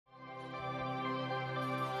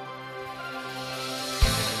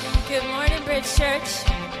Good morning, Bridge Church.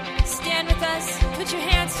 Stand with us. Put your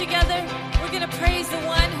hands together. We're going to praise the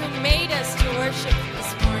one who made us to worship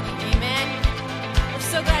this morning. Amen. We're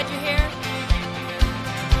so glad you're here.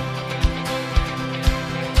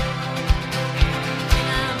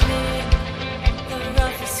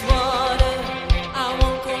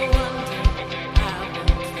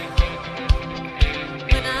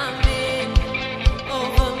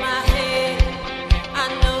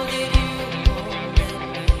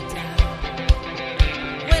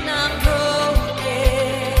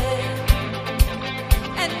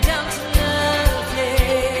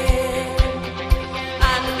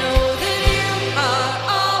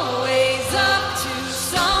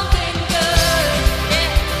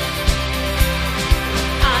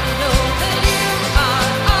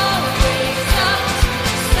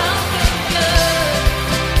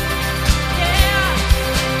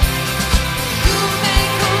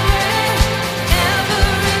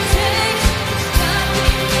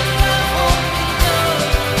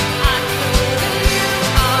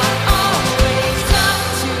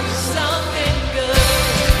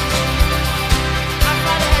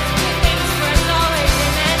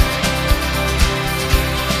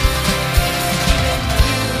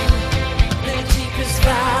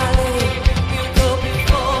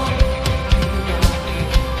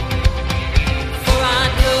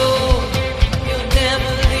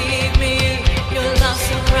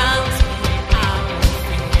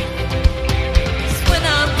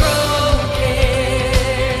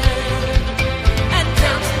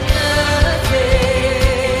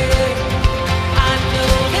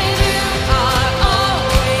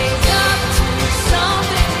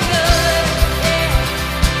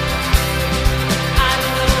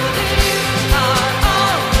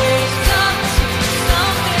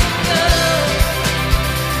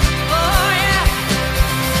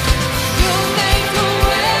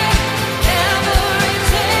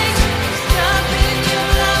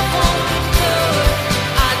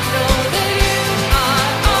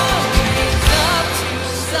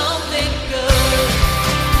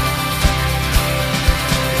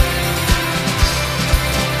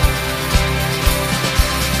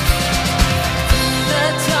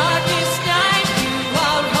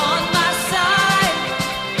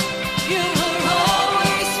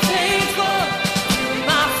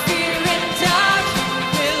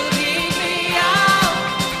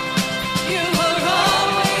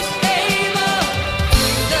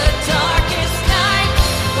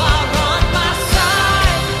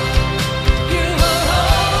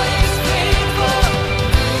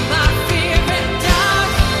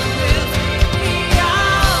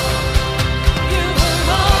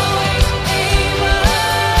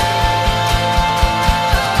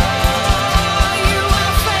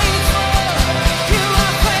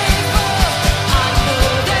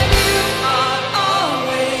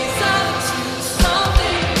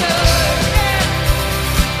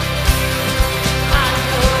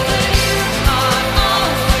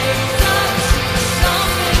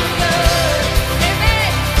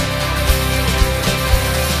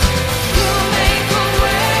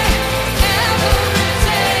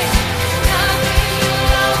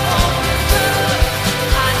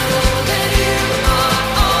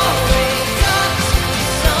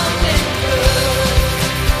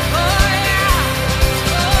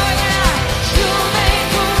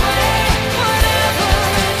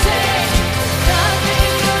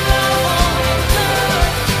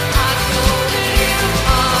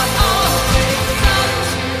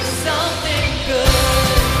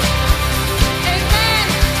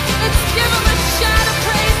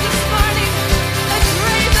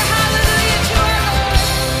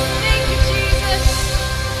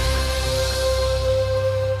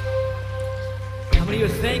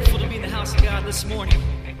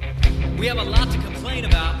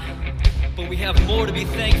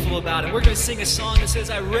 Sing a song that says,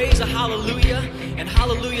 I raise a hallelujah, and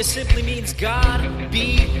hallelujah simply means God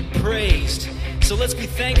be praised. So let's be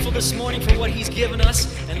thankful this morning for what He's given us,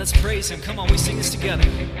 and let's praise Him. Come on, we sing this together.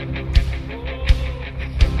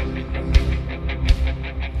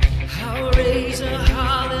 I'll raise a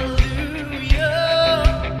hallelujah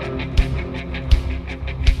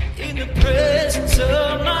in the presence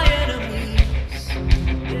of my enemies.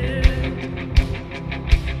 Yeah.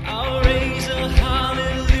 I'll raise a hallelujah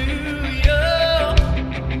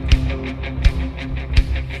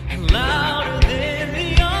louder than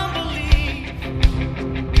the unbelief.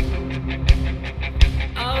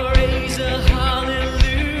 I'll raise a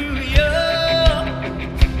hallelujah,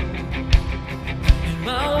 and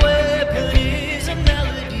my weapon is a melody.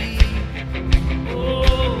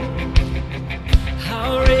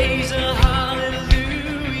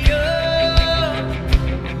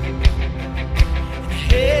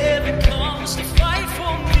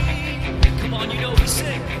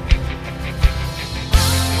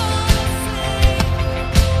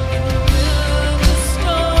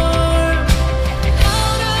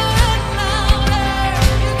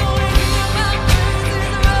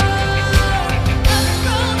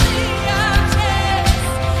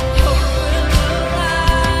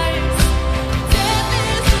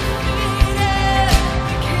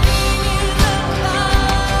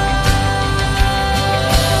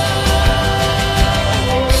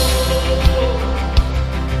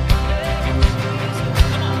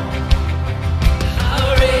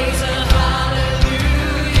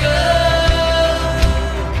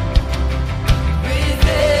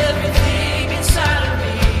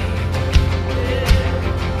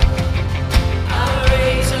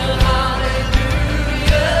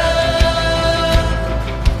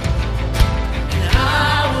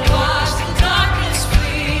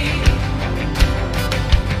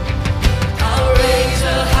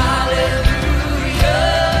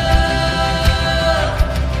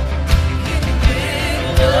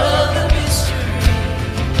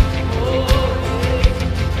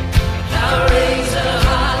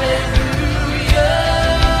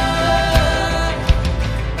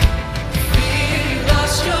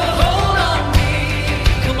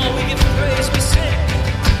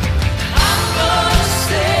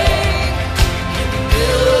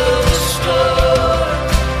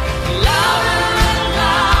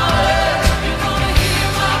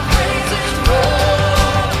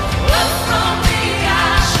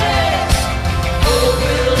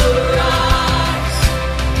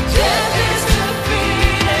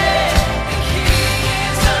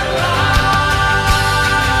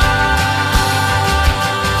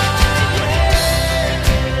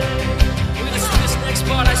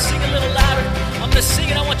 to sing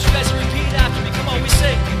it. I want you guys to repeat it after me. Come on, we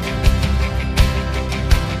sing.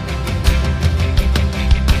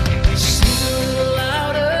 Sing a little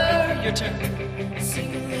louder. Your turn.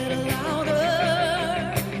 Sing a little louder.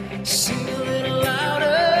 Sing a little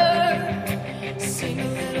louder. Sing a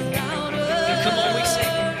little louder. Come on, we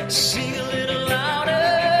sing. Sing a little louder.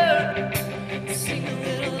 Sing a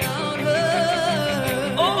little louder.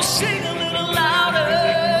 Oh, sing a little louder.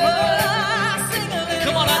 Sing a little.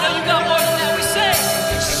 Come on, I know you got more than that. We say,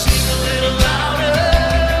 sing a little louder.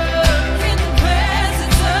 In the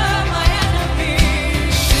presence of my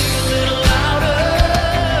enemies. Sing a little louder.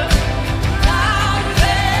 Louder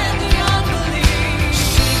than the unbelief.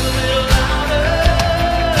 Sing a little louder.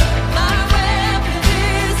 My weapon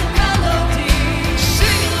is a melody.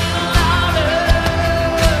 Sing a little louder.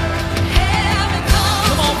 Heaven comes.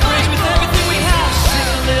 Come on, praise with everything we have. Sing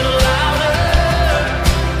a little louder.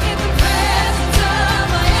 In the presence of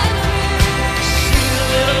my enemies. Sing a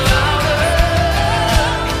little louder.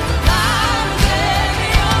 Louder than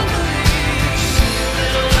the unbelief. Sing a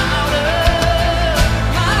little louder.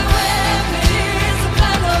 My weapon is a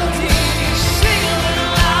melody. Sing a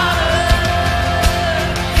little louder.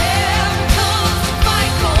 Heaven comes to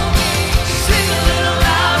fight for me. Sing a little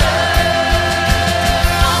louder.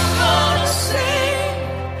 I'm gonna sing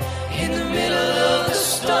in the middle of the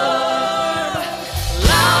storm.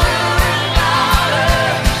 Louder and louder.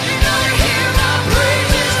 You're gonna hear my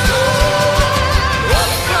praises roar.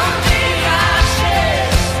 Up from the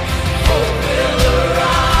ashes, hope will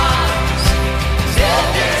arise.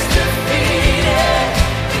 Death is defeated.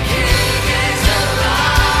 The King is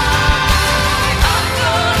alive. I'm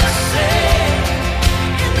gonna sing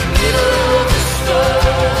in the middle of the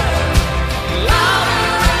storm.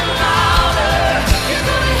 Louder and louder. You're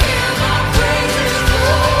gonna hear my praises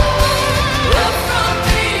roar. Up from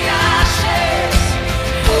the ashes,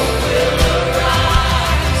 hope will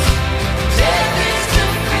arise. Death is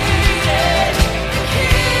defeated. The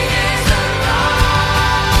King is alive.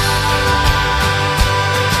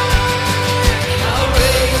 I'll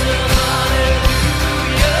raise a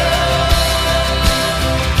hallelujah.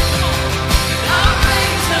 I'll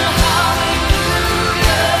raise a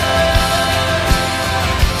hallelujah.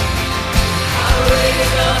 I'll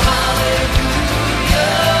raise a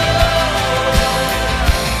hallelujah.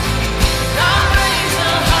 I'll raise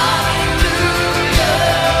a hallelujah.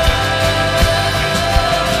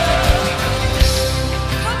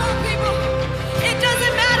 Come on, people. It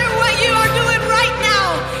doesn't matter what you are doing right now.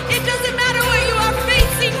 It doesn't matter what you are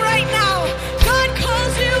facing right now. God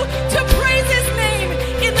calls you to praise His name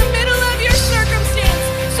in the middle of your circumstance.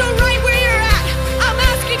 So right where you're at, I'm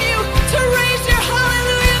asking you to raise your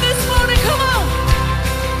hallelujah this morning. Come on.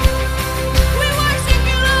 We worship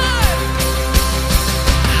you, Lord.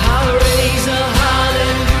 I'll raise a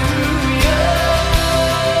hallelujah.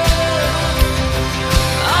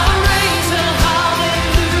 I'll raise a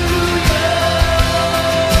hallelujah.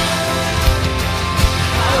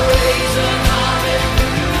 I'll raise a hallelujah. I'll raise a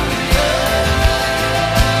hallelujah.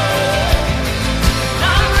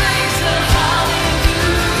 I'll raise a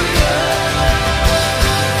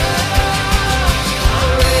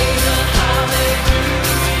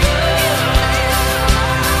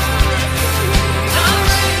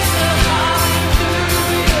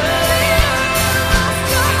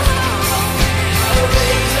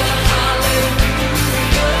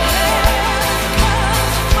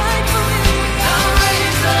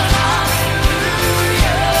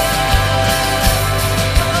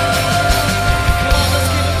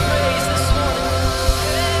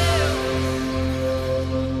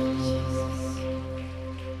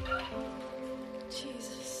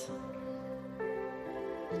Jesus.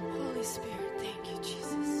 Holy Spirit, thank you,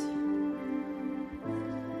 Jesus.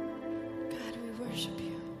 God, we worship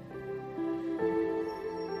you.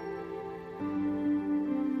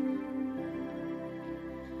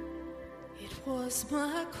 It was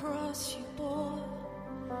my cross you bore,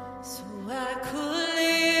 so I could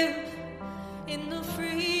live in the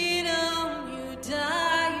freedom you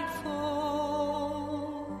died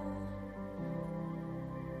for.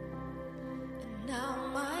 And now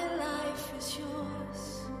my life is yours,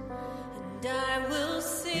 and I will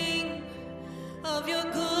sing of your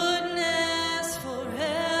goodness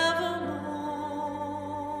forevermore.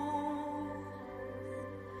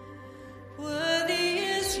 Worthy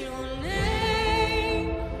is your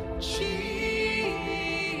name, Jesus.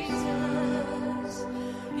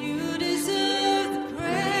 You deserve the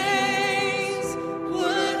praise.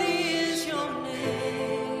 Worthy is your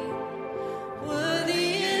name. Worthy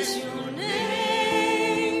is your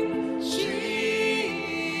name, Jesus.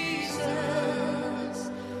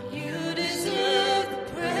 You deserve the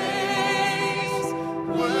praise.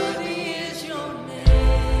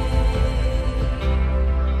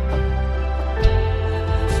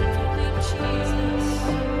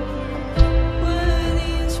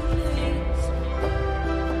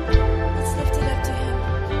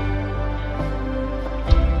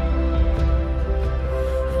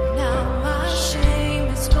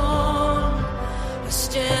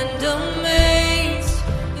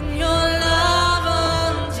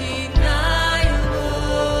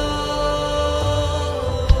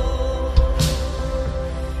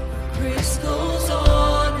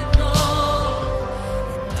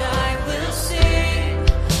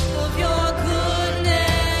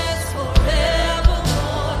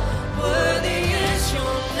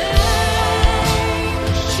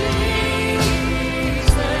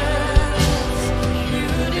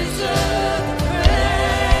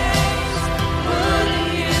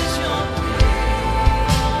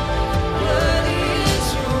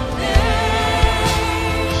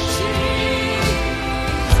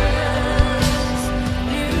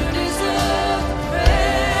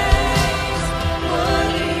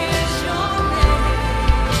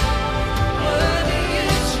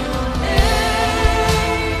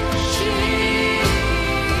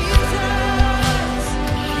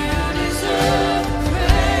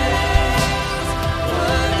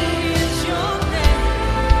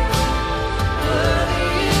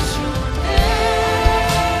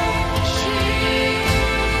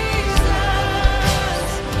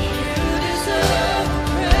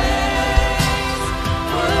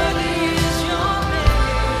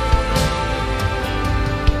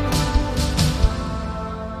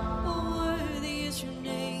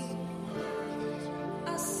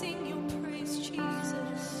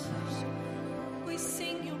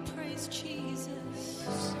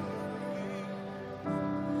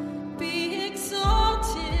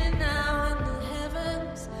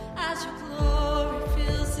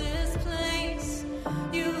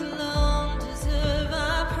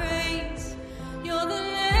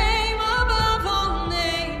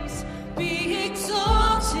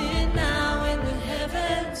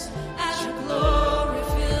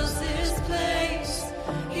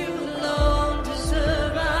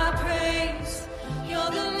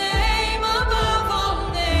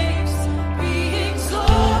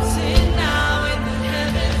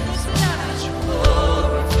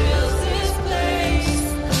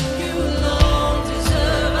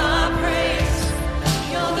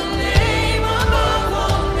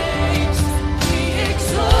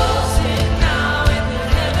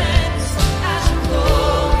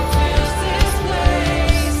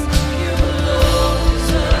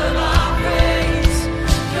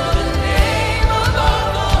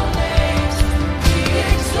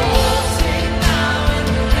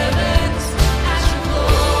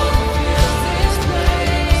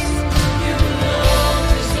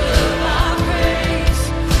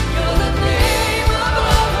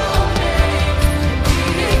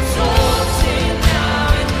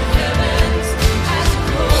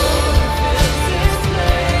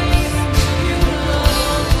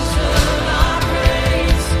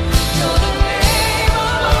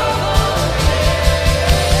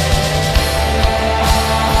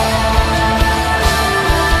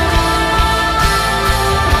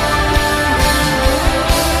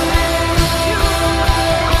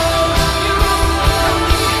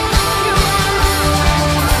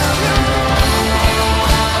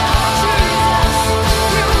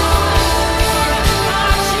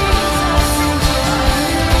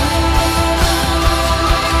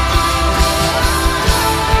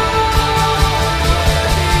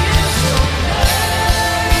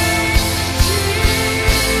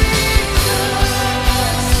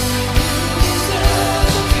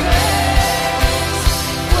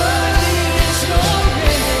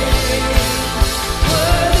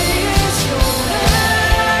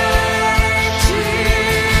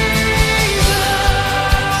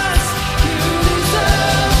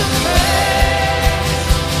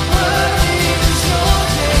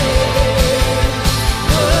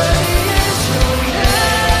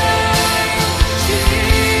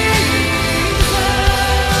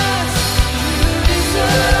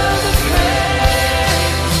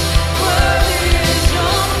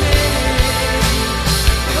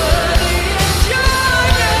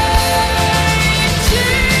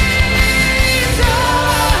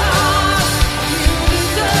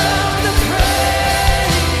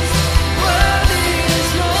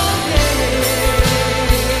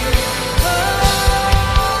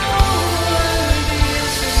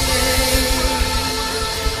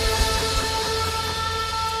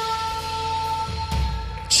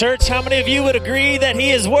 Church, how many of you would agree that he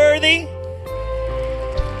is worthy?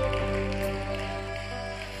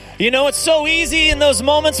 You know, it's so easy in those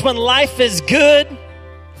moments when life is good,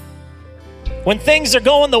 when things are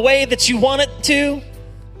going the way that you want it to.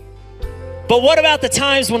 But what about the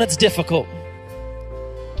times when it's difficult?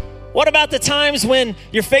 What about the times when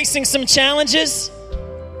you're facing some challenges?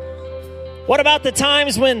 What about the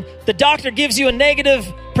times when the doctor gives you a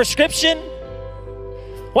negative prescription?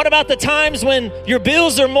 What about the times when your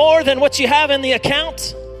bills are more than what you have in the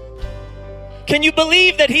account? Can you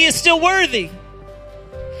believe that he is still worthy?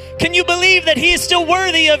 Can you believe that he is still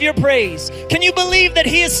worthy of your praise? Can you believe that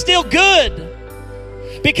he is still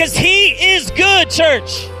good? Because he is good,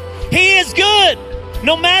 church. He is good,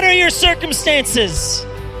 no matter your circumstances.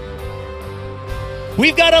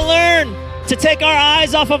 We've got to learn to take our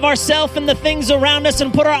eyes off of ourselves and the things around us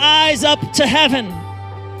and put our eyes up to heaven.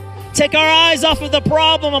 Take our eyes off of the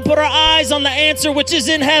problem and put our eyes on the answer, which is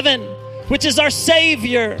in heaven, which is our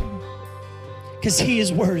Savior. Because he is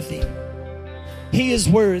worthy. He is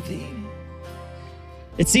worthy.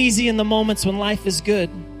 It's easy in the moments when life is good.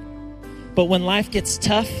 But when life gets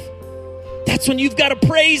tough, that's when you've got to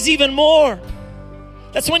praise even more.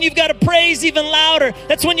 That's when you've got to praise even louder.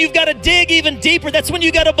 That's when you've got to dig even deeper. That's when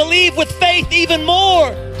you've got to believe with faith even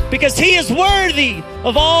more. Because he is worthy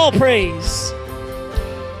of all praise.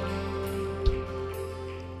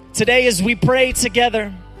 Today as we pray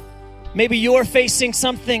together, maybe you're facing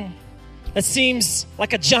something that seems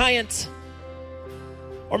like a giant.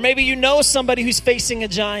 Or maybe you know somebody who's facing a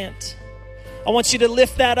giant. I want you to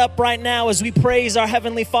lift that up right now as we praise our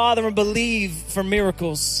Heavenly Father and believe for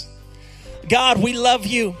miracles. God, we love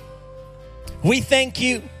you. We thank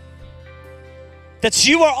you that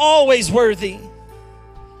you are always worthy.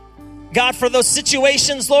 God, for those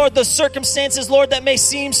situations, Lord, those circumstances, Lord, that may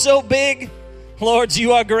seem so big, Lord,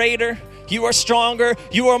 you are greater, you are stronger,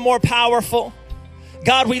 you are more powerful.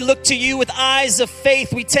 God, we look to you with eyes of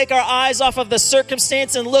faith. We take our eyes off of the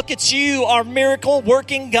circumstance and look at you, our miracle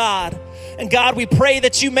working God. And God, we pray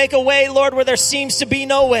that you make a way, Lord, where there seems to be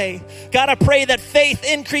no way. God, I pray that faith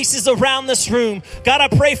increases around this room. God, I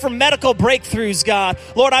pray for medical breakthroughs, God.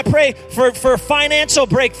 Lord, I pray for financial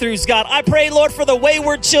breakthroughs, God. I pray, Lord, for the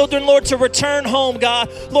wayward children, Lord, to return home, God.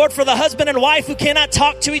 Lord, for the husband and wife who cannot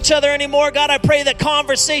talk to each other anymore, God, I pray that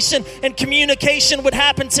conversation and communication would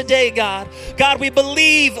happen today, God. God, we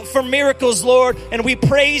believe for miracles, Lord, and we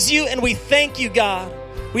praise you and we thank you, God.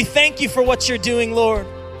 We thank you for what you're doing, Lord.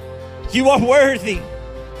 You are worthy.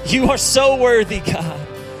 You are so worthy, God.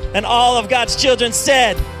 And all of God's children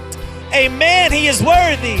said, amen, he is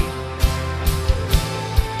worthy.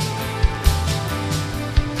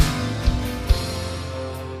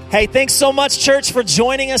 Hey, thanks so much, church, for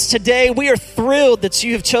joining us today. We are thrilled that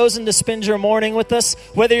you have chosen to spend your morning with us.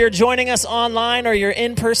 Whether you're joining us online or you're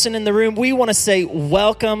in person in the room, we want to say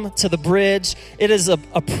welcome to the Bridge. It is a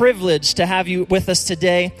privilege to have you with us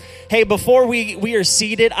today. Hey, before we are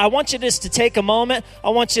seated, I want you just to take a moment. I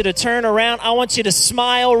want you to turn around. I want you to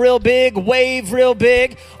smile real big, wave real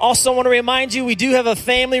big. Also want to remind you, we do have a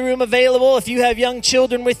family room available. If you have young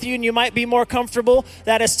children with you and you might be more comfortable,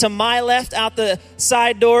 that is to my left out the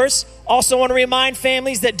side door. Also want to remind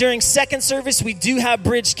families that during second service, we do have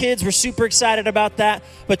Bridge Kids. We're super excited about that.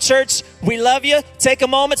 But church, we love you. Take a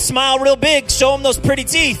moment, smile real big. Show them those pretty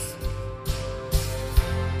teeth.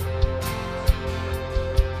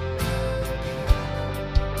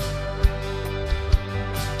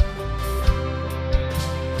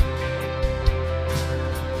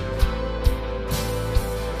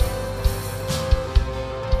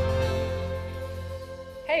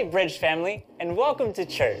 Hey Bridge family, and welcome to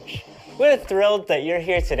church. We're thrilled that you're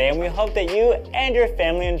here today, and we hope that you and your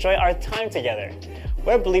family enjoy our time together.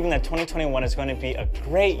 We're believing that 2021 is going to be a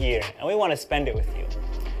great year, and we want to spend it with you.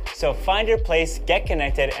 So find your place, get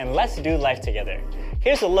connected, and let's do life together.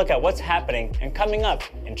 Here's a look at what's happening and coming up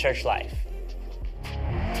in church life.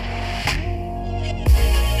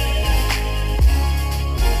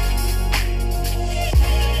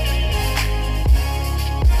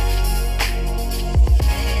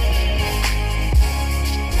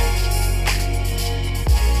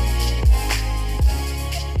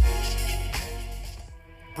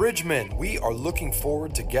 Bridgemen, we are looking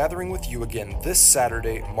forward to gathering with you again this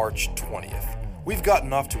Saturday, March 20th. We've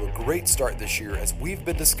gotten off to a great start this year as we've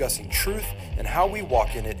been discussing truth and how we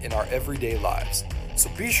walk in it in our everyday lives. So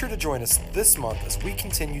be sure to join us this month as we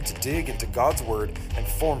continue to dig into God's Word and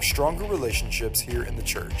form stronger relationships here in the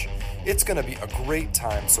church. It's going to be a great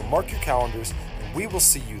time, so mark your calendars, and we will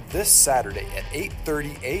see you this Saturday at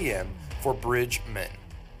 8:30 a.m. for Bridge Men.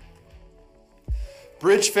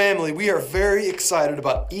 Bridge family, we are very excited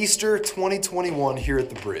about Easter 2021 here at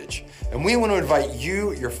the Bridge. And we want to invite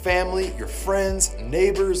you, your family, your friends,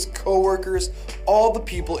 neighbors, coworkers, all the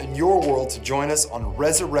people in your world to join us on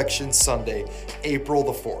Resurrection Sunday, April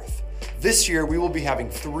the 4th. This year, we will be having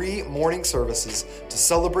 3 morning services to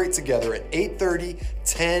celebrate together at 8:30,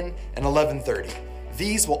 10, and 11:30.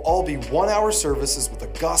 These will all be 1-hour services with a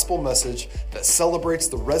gospel message that celebrates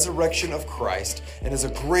the resurrection of Christ and is a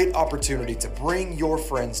great opportunity to bring your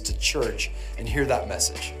friends to church and hear that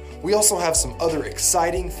message. We also have some other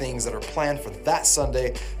exciting things that are planned for that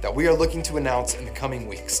Sunday that we are looking to announce in the coming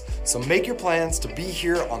weeks. So make your plans to be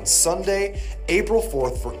here on Sunday, April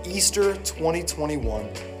 4th for Easter 2021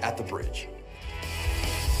 at the Bridge.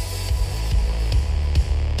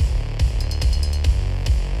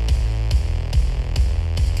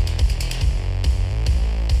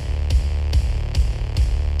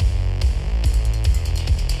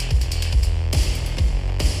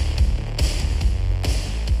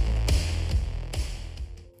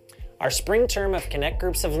 Our spring term of Connect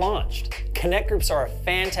Groups have launched. Connect Groups are a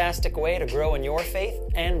fantastic way to grow in your faith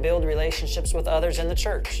and build relationships with others in the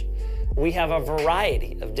church. We have a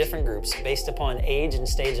variety of different groups based upon age and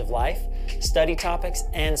stage of life, study topics,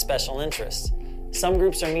 and special interests. Some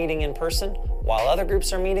groups are meeting in person, while other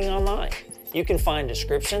groups are meeting online. You can find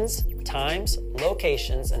descriptions, times,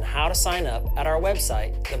 locations, and how to sign up at our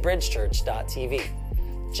website, thebridgechurch.tv.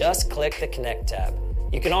 Just click the Connect tab.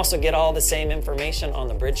 You can also get all the same information on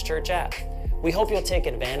the Bridge Church app. We hope you'll take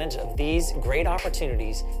advantage of these great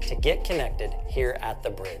opportunities to get connected here at the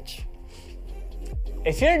Bridge.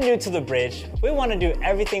 If you're new to the Bridge, we want to do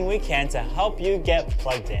everything we can to help you get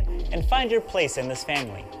plugged in and find your place in this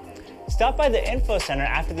family. Stop by the info center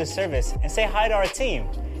after the service and say hi to our team.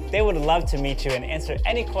 They would love to meet you and answer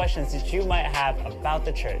any questions that you might have about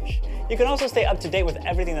the church. You can also stay up to date with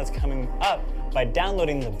everything that's coming up by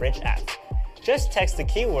downloading the Bridge app. Just text the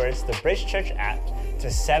keywords, the Bridge Church app,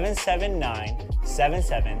 to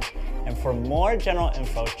 77977, and for more general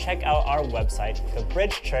info, check out our website,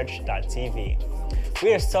 thebridgechurch.tv.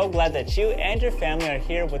 We are so glad that you and your family are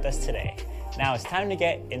here with us today. Now it's time to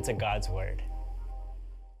get into God's Word.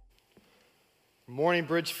 Good morning,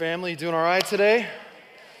 Bridge family. You doing all right today?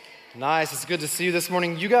 Nice. It's good to see you this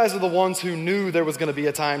morning. You guys are the ones who knew there was going to be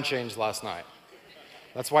a time change last night.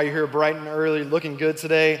 That's why you're here bright and early, looking good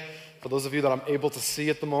today. For those of you that I'm able to see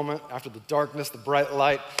at the moment, after the darkness, the bright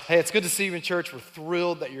light. Hey, it's good to see you in church. We're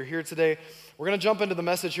thrilled that you're here today. We're going to jump into the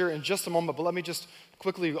message here in just a moment, but let me just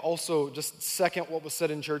quickly also just second what was said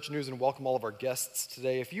in church news and welcome all of our guests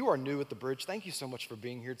today. If you are new at the Bridge, thank you so much for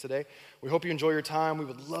being here today. We hope you enjoy your time. We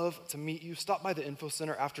would love to meet you. Stop by the info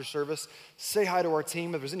center after service. Say hi to our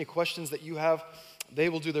team. If there's any questions that you have, they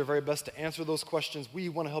will do their very best to answer those questions. We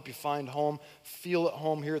want to help you find home, feel at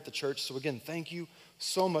home here at the church. So again, thank you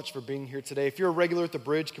so much for being here today. If you're a regular at the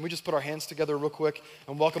Bridge, can we just put our hands together real quick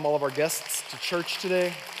and welcome all of our guests to church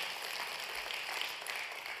today?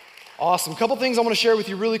 Awesome. A couple things I want to share with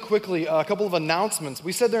you really quickly. A couple of announcements.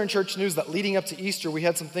 We said there in church news that leading up to Easter, we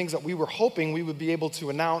had some things that we were hoping we would be able to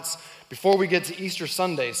announce before we get to Easter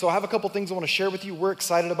Sunday. So I have a couple things I want to share with you. We're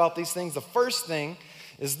excited about these things. The first thing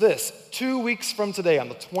is this. 2 weeks from today, on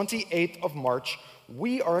the 28th of March,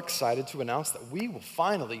 we are excited to announce that we will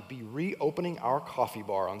finally be reopening our coffee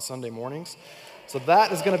bar on Sunday mornings. So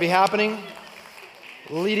that is going to be happening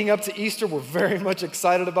leading up to Easter. We're very much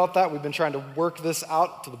excited about that. We've been trying to work this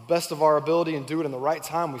out to the best of our ability and do it in the right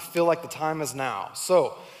time. We feel like the time is now.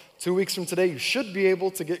 So 2 weeks from today, you should be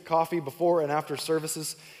able to get coffee before and after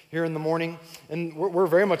services here in the morning, and we're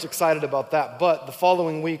very much excited about that. But the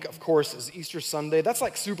following week, of course, is Easter Sunday. That's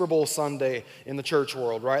like Super Bowl Sunday in the church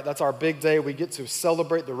world, right? That's our big day. We get to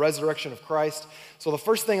celebrate the resurrection of Christ. So the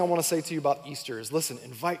first thing I want to say to you about Easter is, listen,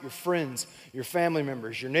 invite your friends, your family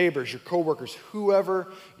members, your neighbors, your coworkers,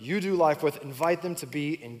 whoever you do life with, invite them to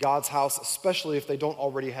be in God's house, especially if they don't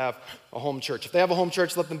already have a home church. If they have a home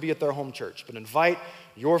church, let them be at their home church. But invite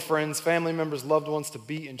your friends, family members, loved ones to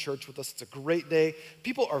be in church with us. It's a great day.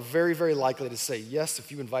 People are very, very likely to say yes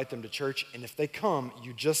if you invite them to church. And if they come,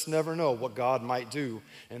 you just never know what God might do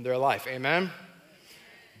in their life. Amen?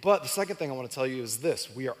 But the second thing I want to tell you is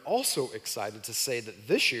this. We are also excited to say that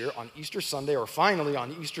this year on Easter Sunday, or finally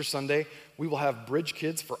on Easter Sunday, we will have Bridge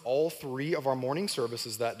Kids for all 3 of our morning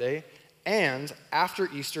services that day. And after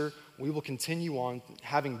Easter, we will continue on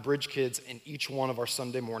having Bridge Kids in each one of our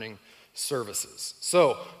Sunday morning services.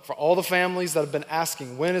 So for all the families that have been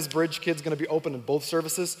asking, when is Bridge Kids going to be open in both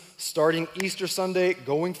services? Starting Easter Sunday,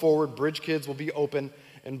 going forward, Bridge Kids will be open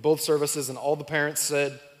in both services. And all the parents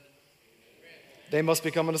said, they must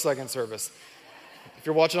be coming to second service. If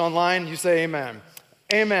you're watching online, you say amen.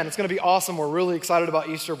 Amen. It's going to be awesome. We're really excited about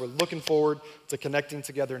Easter. We're looking forward to connecting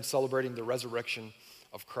together and celebrating the resurrection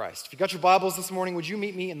of Christ. If you got your Bibles this morning, would you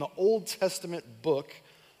meet me in the Old Testament book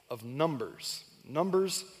of Numbers?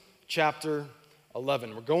 Numbers chapter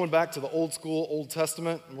 11. We're going back to the old school Old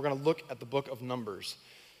Testament, and we're going to look at the book of Numbers.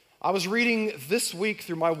 I was reading this week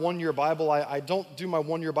through my one-year Bible. I don't do my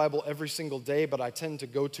one-year Bible every single day, but I tend to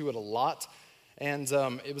go to it a lot. And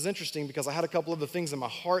it was interesting because I had a couple of the things in my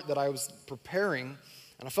heart that I was preparing,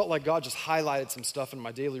 and I felt like God just highlighted some stuff in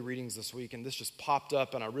my daily readings this week, and this just popped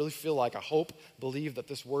up, and I really feel like, believe that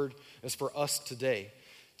this word is for us today.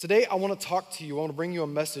 Today, I want to talk to you, I want to bring you a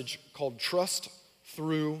message called Trust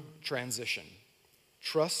Through Transition.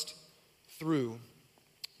 Trust through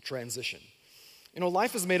transition. You know,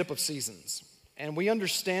 life is made up of seasons, and we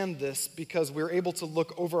understand this because we're able to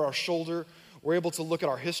look over our shoulder. We're able to look at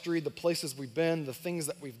our history, the places we've been, the things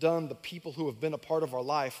that we've done, the people who have been a part of our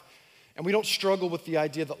life. And we don't struggle with the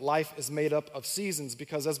idea that life is made up of seasons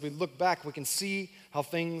because as we look back, we can see how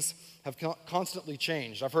things have constantly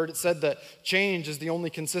changed. I've heard it said that change is the only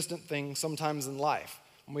consistent thing sometimes in life.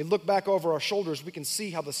 When we look back over our shoulders, we can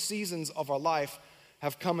see how the seasons of our life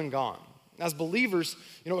have come and gone. As believers,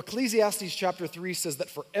 you know, Ecclesiastes chapter 3 says that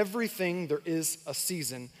for everything there is a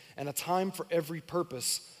season and a time for every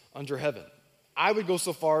purpose under heaven. I would go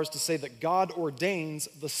so far as to say that God ordains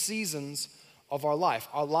the seasons of our life.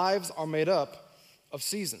 Our lives are made up of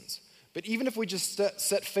seasons. But even if we just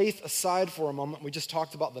set faith aside for a moment, we just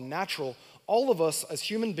talked about the natural, all of us as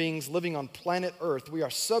human beings living on planet Earth, we are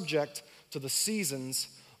subject to the seasons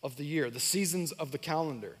of the year, the seasons of the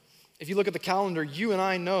calendar. If you look at the calendar, you and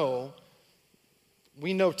I know,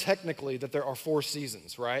 we know technically that there are 4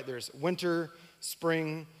 seasons, right? There's winter,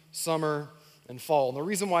 spring, summer, and fall. And the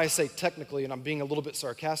reason why I say technically, and I'm being a little bit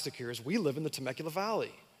sarcastic here, is we live in the Temecula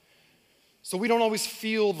Valley. So we don't always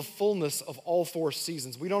feel the fullness of all 4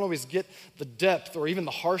 seasons. We don't always get the depth or even the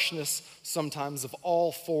harshness sometimes of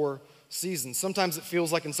all 4 seasons. Sometimes it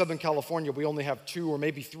feels like in Southern California we only have 2 or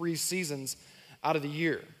maybe 3 seasons out of the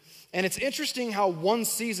year. And it's interesting how one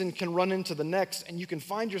season can run into the next, and you can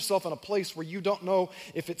find yourself in a place where you don't know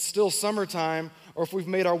if it's still summertime or if we've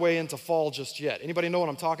made our way into fall just yet. Anybody know what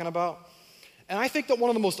I'm talking about? And I think that one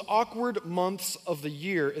of the most awkward months of the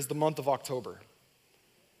year is the month of October.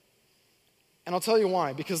 And I'll tell you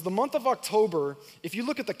why. Because the month of October, if you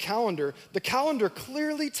look at the calendar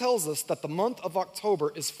clearly tells us that the month of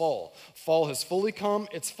October is fall. Fall has fully come,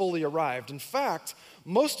 it's fully arrived. In fact,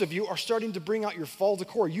 most of you are starting to bring out your fall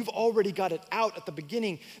decor. You've already got it out at the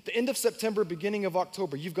beginning, the end of September, beginning of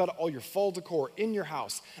October. You've got all your fall decor in your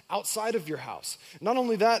house, outside of your house. Not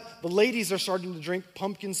only that, the ladies are starting to drink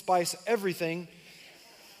pumpkin spice everything.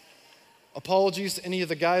 Apologies to any of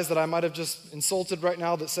the guys that I might have just insulted right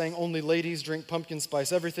now that's saying only ladies drink pumpkin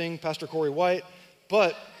spice everything, Pastor Corey White.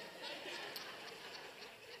 But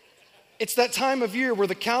it's that time of year where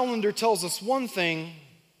the calendar tells us one thing,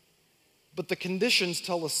 but the conditions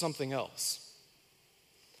tell us something else.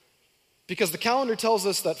 Because the calendar tells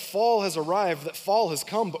us that fall has arrived, that fall has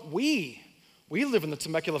come, but we live in the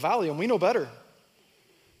Temecula Valley and we know better.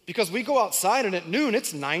 Because we go outside and at noon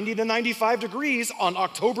it's 90 to 95 degrees on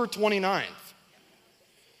October 29th.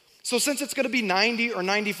 So since it's going to be 90 or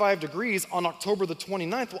 95 degrees on October the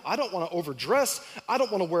 29th, well, I don't want to overdress. I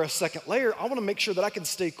don't want to wear a second layer. I want to make sure that I can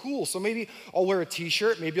stay cool. So maybe I'll wear a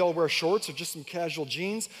t-shirt, maybe I'll wear shorts or just some casual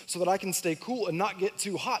jeans so that I can stay cool and not get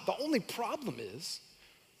too hot. The only problem is,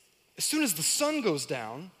 as soon as the sun goes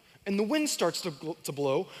down and the wind starts to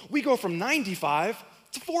blow, we go from 95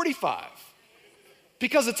 to 45.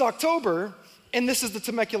 Because it's October, and this is the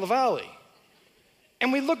Temecula Valley.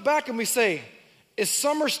 And we look back and we say, is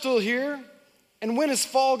summer still here? And when is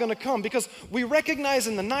fall gonna come? Because we recognize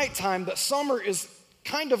in the nighttime that summer is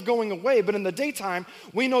kind of going away, but in the daytime,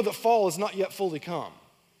 we know that fall is not yet fully come.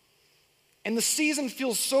 And the season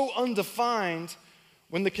feels so undefined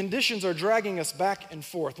when the conditions are dragging us back and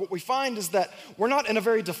forth. What we find is that we're not in a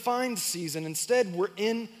very defined season. Instead, we're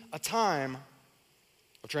in a time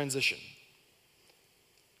of transition.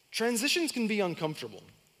 Transitions can be uncomfortable.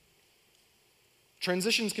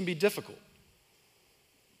 Transitions can be difficult.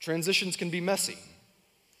 Transitions can be messy.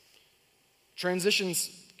 Transitions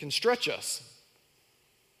can stretch us.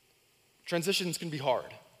 Transitions can be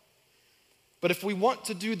hard. But if we want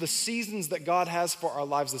to do the seasons that God has for our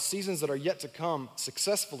lives, the seasons that are yet to come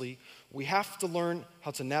successfully, we have to learn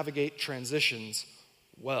how to navigate transitions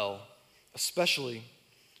well, especially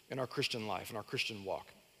in our Christian life, in our Christian walk.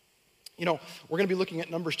 You know, we're going to be looking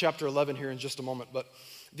at Numbers chapter 11 here in just a moment, but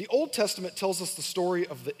the Old Testament tells us the story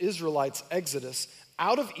of the Israelites' exodus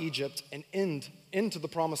out of Egypt and into the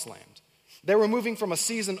Promised Land. They were moving from a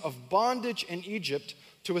season of bondage in Egypt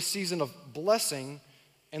to a season of blessing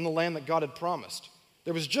in the land that God had promised.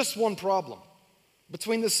 There was just one problem.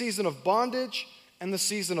 Between the season of bondage and the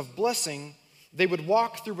season of blessing, they would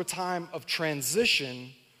walk through a time of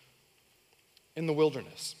transition in the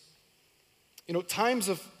wilderness. You know, times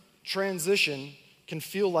of transition can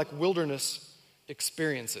feel like wilderness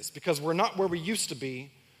experiences because we're not where we used to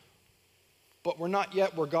be, but we're not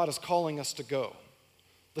yet where God is calling us to go.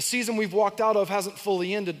 The season we've walked out of hasn't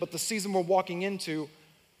fully ended, but the season we're walking into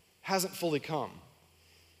hasn't fully come.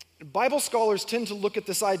 Bible scholars tend to look at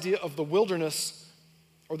this idea of the wilderness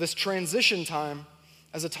or this transition time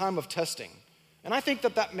as a time of testing. And I think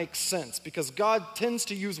that makes sense because God tends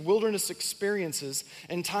to use wilderness experiences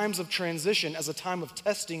and times of transition as a time of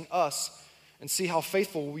testing us and see how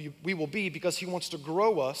faithful we will be because he wants to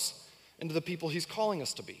grow us into the people he's calling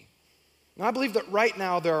us to be. And I believe that right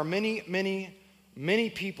now there are many, many, many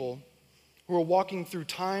people who are walking through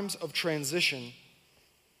times of transition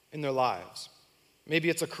in their lives. Maybe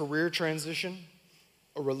it's a career transition,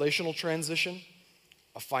 a relational transition,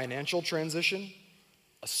 a financial transition,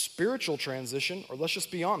 a spiritual transition, or let's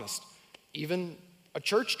just be honest, even a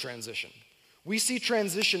church transition. We see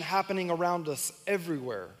transition happening around us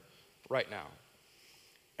everywhere right now.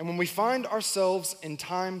 And when we find ourselves in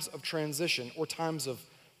times of transition or times of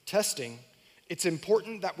testing, it's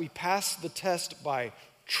important that we pass the test by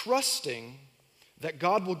trusting that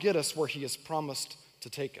God will get us where he has promised to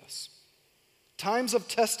take us. Times of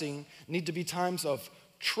testing need to be times of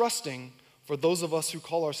trusting for those of us who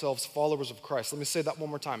call ourselves followers of Christ. Let me say that one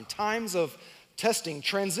more time. Times of testing,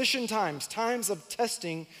 transition times of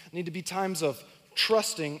testing need to be times of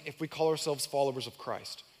trusting if we call ourselves followers of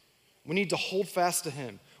Christ. We need to hold fast to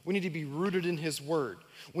him. We need to be rooted in his word.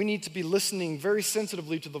 We need to be listening very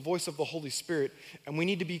sensitively to the voice of the Holy Spirit, and we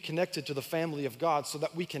need to be connected to the family of God so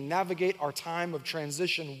that we can navigate our time of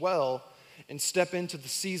transition well and step into the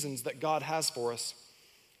seasons that God has for us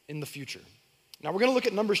in the future. Now, we're going to look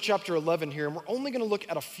at Numbers chapter 11 here, and we're only going to look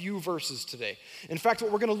at a few verses today. In fact,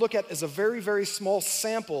 what we're going to look at is a very, very small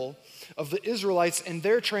sample of the Israelites and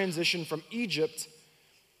their transition from Egypt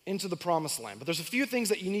into the promised land. But there's a few things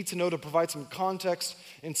that you need to know to provide some context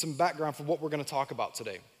and some background for what we're going to talk about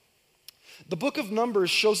today. The book of Numbers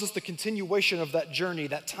shows us the continuation of that journey,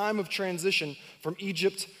 that time of transition from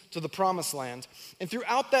Egypt to the promised land. And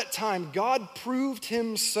throughout that time, God proved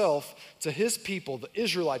himself to his people, the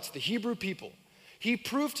Israelites, the Hebrew people. He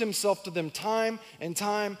proved himself to them time and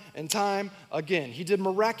time and time again. He did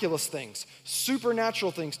miraculous things,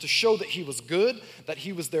 supernatural things to show that he was good, that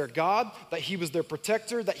he was their God, that he was their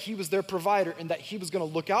protector, that he was their provider, and that he was going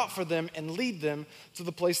to look out for them and lead them to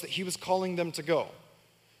the place that he was calling them to go.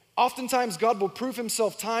 Oftentimes, God will prove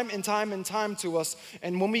himself time and time and time to us,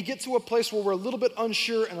 and when we get to a place where we're a little bit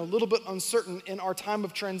unsure and a little bit uncertain in our time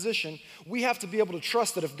of transition, we have to be able to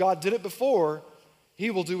trust that if God did it before,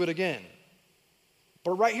 he will do it again.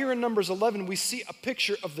 But right here in Numbers 11, we see a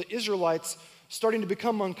picture of the Israelites starting to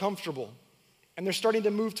become uncomfortable. And they're starting to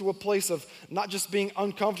move to a place of not just being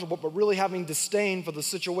uncomfortable, but really having disdain for the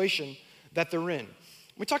situation that they're in.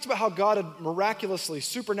 We talked about how God had miraculously,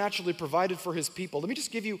 supernaturally provided for his people. Let me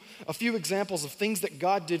just give you a few examples of things that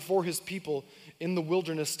God did for his people in the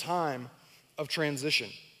wilderness time of transition.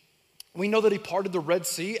 We know that he parted the Red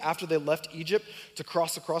Sea after they left Egypt to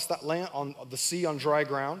cross across that land on the sea on dry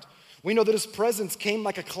ground. We know that his presence came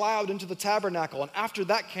like a cloud into the tabernacle, and after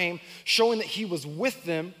that came, showing that he was with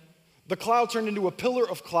them, the cloud turned into a pillar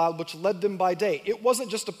of cloud which led them by day. It wasn't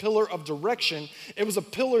just a pillar of direction, it was a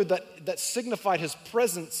pillar that signified his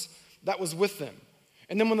presence that was with them.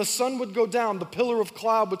 And then when the sun would go down, the pillar of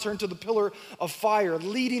cloud would turn to the pillar of fire,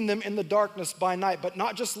 leading them in the darkness by night, but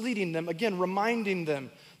not just leading them, again, reminding them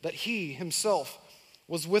that he himself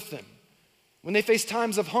was with them. When they faced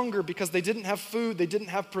times of hunger because they didn't have food, they didn't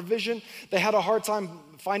have provision, they had a hard time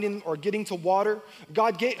finding or getting to water,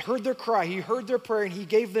 God heard their cry, he heard their prayer, and he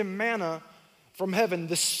gave them manna from heaven,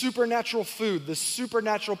 this supernatural food, this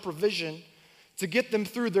supernatural provision to get them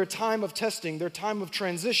through their time of testing, their time of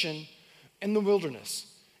transition in the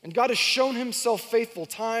wilderness. And God has shown himself faithful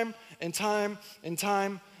time and time and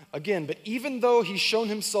time again. But even though he's shown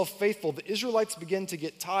himself faithful, the Israelites begin to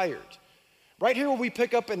get tired. Right here where we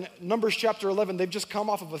pick up in Numbers chapter 11, they've just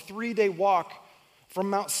come off of a 3-day walk from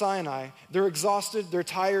Mount Sinai. They're exhausted, they're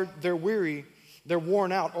tired, they're weary, they're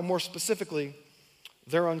worn out, or more specifically,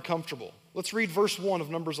 they're uncomfortable. Let's read verse 1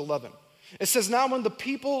 of Numbers 11. It says, "Now when the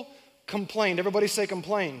people complained," everybody say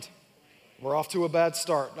complained. We're off to a bad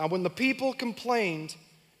start. "Now when the people complained,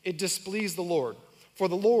 it displeased the Lord, for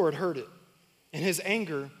the Lord heard it, and his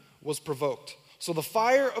anger was provoked. So the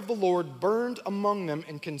fire of the Lord burned among them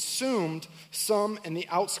and consumed some in the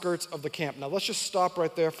outskirts of the camp. Now let's just stop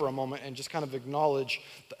right there for a moment and just kind of acknowledge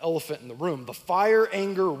the elephant in the room. The fire,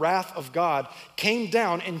 anger, wrath of God came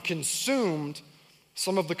down and consumed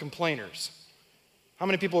some of the complainers. How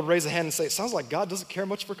many people would raise a hand and say, it sounds like God doesn't care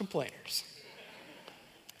much for complainers?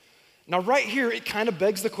 Now right here, it kind of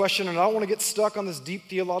begs the question, and I don't want to get stuck on this deep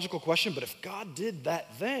theological question, but if God did that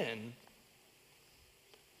then,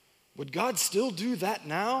 would God still do that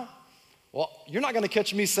now? Well, you're not going to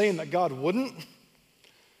catch me saying that God wouldn't.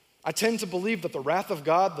 I tend to believe that the wrath of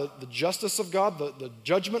God, the justice of God, the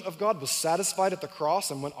judgment of God was satisfied at the cross,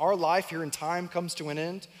 and when our life here in time comes to an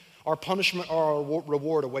end, our punishment or our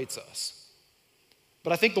reward awaits us.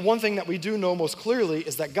 But I think the one thing that we do know most clearly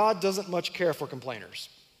is that God doesn't much care for complainers.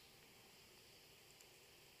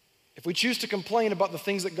 If we choose to complain about the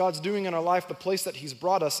things that God's doing in our life, the place that He's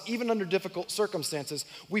brought us, even under difficult circumstances,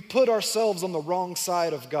 we put ourselves on the wrong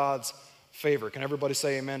side of God's favor. Can everybody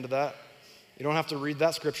say amen to that? You don't have to read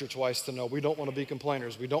that scripture twice to know we don't want to be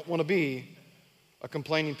complainers. We don't want to be a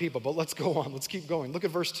complaining people. But let's go on. Let's keep going. Look at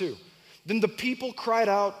verse 2. Then the people cried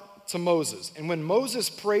out to Moses. And when Moses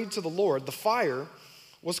prayed to the Lord, the fire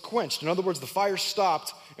was quenched. In other words, the fire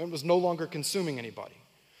stopped and was no longer consuming anybody.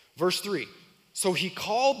 Verse 3. So he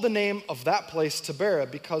called the name of that place Taberah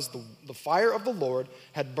because the fire of the Lord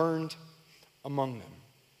had burned among them.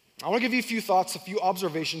 I want to give you a few thoughts, a few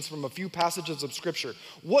observations from a few passages of Scripture.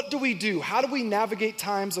 What do we do? How do we navigate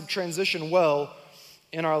times of transition well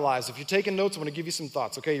in our lives? If you're taking notes, I want to give you some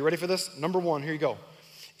thoughts. Okay, you ready for this? Number one, here you go.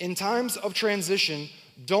 In times of transition,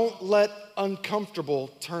 don't let uncomfortable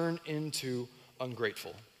turn into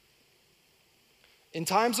ungrateful. In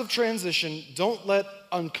times of transition, don't let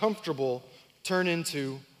uncomfortable turn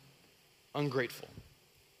into ungrateful.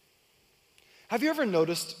 Have you ever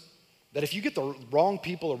noticed that if you get the wrong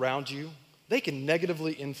people around you, they can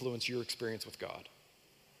negatively influence your experience with God?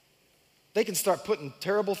 They can start putting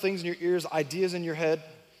terrible things in your ears, ideas in your head,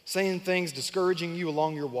 saying things discouraging you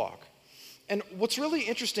along your walk. And what's really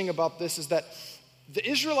interesting about this is that the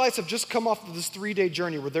Israelites have just come off of this 3-day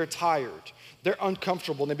journey where they're tired, they're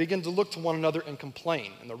uncomfortable, and they begin to look to one another and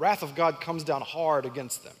complain. And the wrath of God comes down hard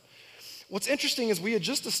against them. What's interesting is we had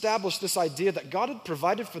just established this idea that God had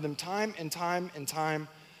provided for them time and time and time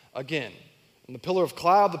again. And the pillar of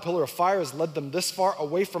cloud, the pillar of fire has led them this far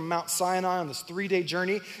away from Mount Sinai on this 3-day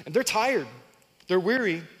journey, and they're tired, they're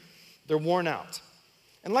weary, they're worn out.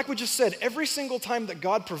 And like we just said, every single time that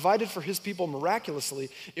God provided for His people miraculously,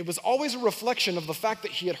 it was always a reflection of the fact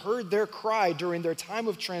that He had heard their cry during their time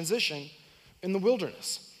of transition in the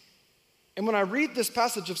wilderness. And when I read this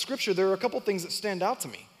passage of Scripture, there are a couple things that stand out to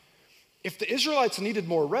me. If the Israelites needed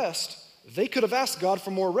more rest, they could have asked God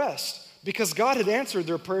for more rest because God had answered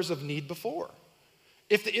their prayers of need before.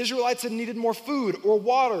 If the Israelites had needed more food or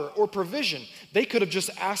water or provision, they could have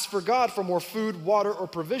just asked for God for more food, water, or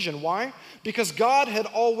provision. Why? Because God had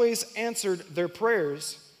always answered their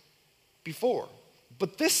prayers before.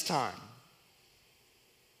 But this time,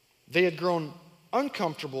 they had grown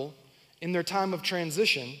uncomfortable in their time of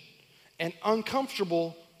transition, and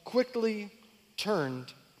uncomfortable quickly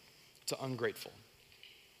turned to ungrateful.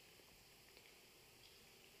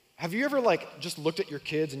 Have you ever just looked at your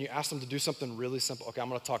kids and you asked them to do something really simple? Okay, I'm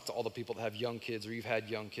going to talk to all the people that have young kids or you've had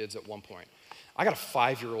young kids at one point. I got a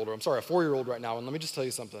 4-year-old right now, and let me just tell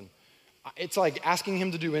you something. It's like asking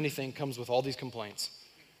him to do anything comes with all these complaints.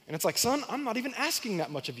 And it's like, son, I'm not even asking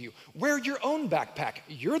that much of you. Wear your own backpack.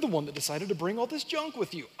 You're the one that decided to bring all this junk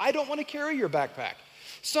with you. I don't want to carry your backpack.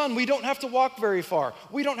 Son, we don't have to walk very far.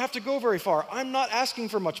 We don't have to go very far. I'm not asking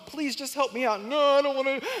for much. Please just help me out. No, I don't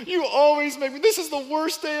want to. You always make me. This is the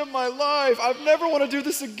worst day of my life. I never want to do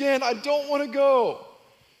this again. I don't want to go.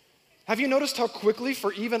 Have you noticed how quickly,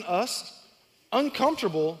 for even us,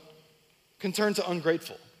 uncomfortable can turn to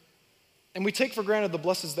ungrateful? And we take for granted the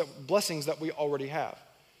blessings that we already have.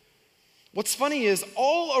 What's funny is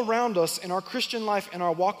all around us in our Christian life and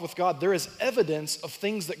our walk with God, there is evidence of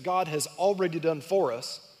things that God has already done for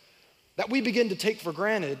us that we begin to take for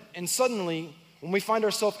granted, and suddenly when we find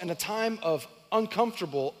ourselves in a time of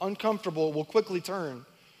uncomfortable will quickly turn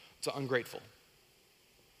to ungrateful.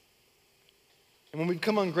 And when we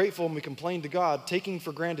become ungrateful and we complain to God, taking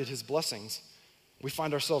for granted His blessings, we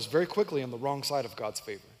find ourselves very quickly on the wrong side of God's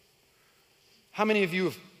favor. How many of you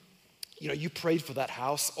have You prayed for that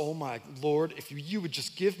house. Oh my Lord, if you would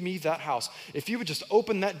just give me that house. If you would just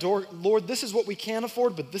open that door, Lord, this is what we can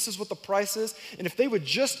afford, but this is what the price is. And if they would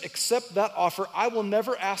just accept that offer, I will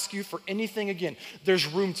never ask you for anything again. There's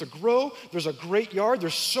room to grow. There's a great yard.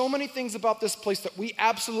 There's so many things about this place that we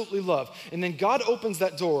absolutely love. And then God opens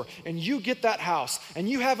that door and you get that house and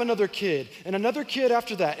you have another kid and another kid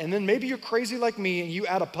after that. And then maybe you're crazy like me and you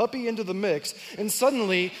add a puppy into the mix. And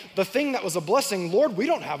suddenly the thing that was a blessing, Lord, we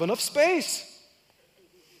don't have enough space.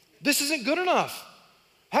 This isn't good enough.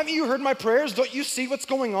 Haven't you heard my prayers? Don't you see what's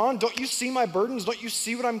going on? Don't you see my burdens? Don't you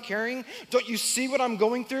see what I'm carrying? Don't you see what I'm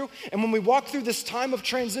going through? And when we walk through this time of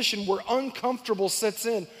transition where uncomfortable sets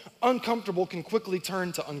in, uncomfortable can quickly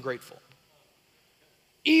turn to ungrateful.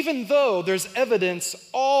 Even though there's evidence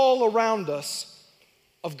all around us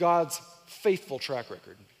of God's faithful track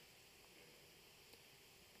record.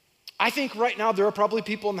 I think right now there are probably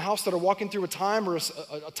people in the house that are walking through a time or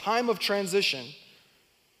a time of transition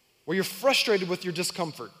where you're frustrated with your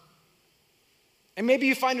discomfort. And maybe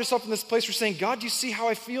you find yourself in this place where you're saying, God, do you see how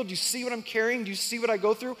I feel? Do you see what I'm carrying? Do you see what I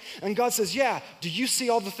go through? And God says, yeah. Do you see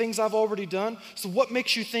all the things I've already done? So what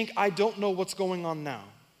makes you think I don't know what's going on now?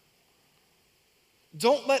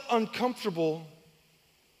 Don't let uncomfortable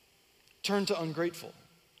turn to ungrateful.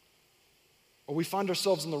 Or we find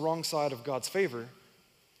ourselves on the wrong side of God's favor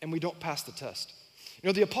and we don't pass the test.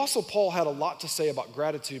 The Apostle Paul had a lot to say about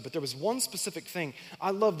gratitude, but there was one specific thing. I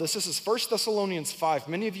love this. This is 1 Thessalonians 5.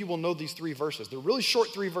 Many of you will know these 3 verses. They're really short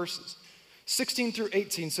 3 verses. 16 through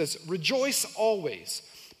 18 says, rejoice always.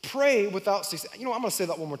 Pray without ceasing. I'm going to say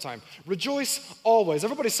that one more time. Rejoice always.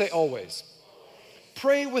 Everybody say always.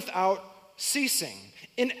 Pray without ceasing.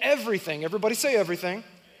 In everything. Everybody say everything.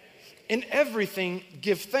 In everything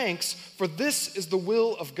give thanks, for this is the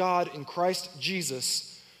will of God in Christ Jesus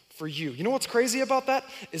for you. You know what's crazy about that?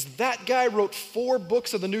 Is that guy wrote 4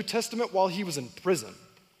 books of the New Testament while he was in prison.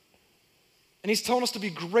 And he's telling us to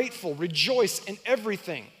be grateful, rejoice in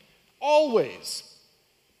everything, always.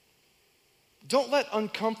 Don't let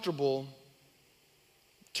uncomfortable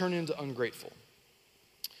turn into ungrateful.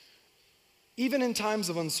 Even in times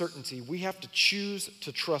of uncertainty, we have to choose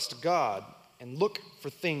to trust God and look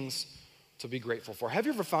for things to be grateful for. Have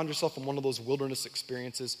you ever found yourself in one of those wilderness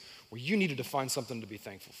experiences where you needed to find something to be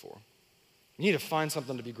thankful for? You need to find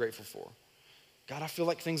something to be grateful for. God, I feel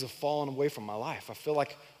like things have fallen away from my life. I feel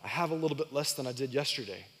like I have a little bit less than I did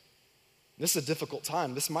yesterday. This is a difficult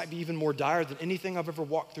time. This might be even more dire than anything I've ever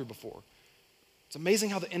walked through before. It's amazing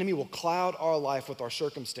how the enemy will cloud our life with our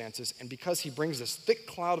circumstances, and because he brings this thick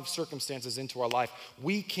cloud of circumstances into our life,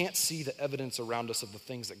 we can't see the evidence around us of the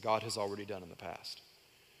things that God has already done in the past.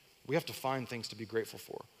 We have to find things to be grateful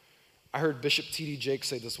for. I heard Bishop T.D. Jakes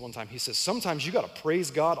say this one time. He says, sometimes you got to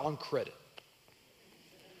praise God on credit.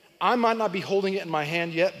 I might not be holding it in my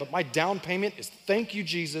hand yet, but my down payment is thank you,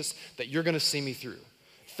 Jesus, that you're going to see me through.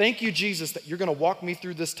 Thank you, Jesus, that you're going to walk me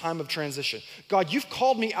through this time of transition. God, you've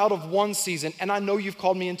called me out of one season, and I know you've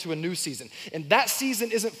called me into a new season. And that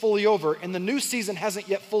season isn't fully over, and the new season hasn't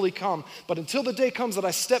yet fully come. But until the day comes that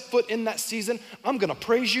I step foot in that season, I'm going to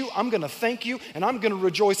praise you, I'm going to thank you, and I'm going to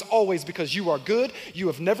rejoice always because you are good. You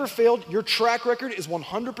have never failed. Your track record is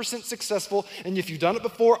 100% successful. And if you've done it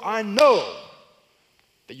before, I know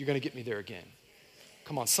that you're going to get me there again.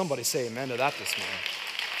 Come on, somebody say amen to that this morning.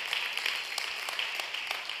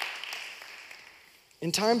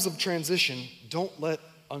 In times of transition, don't let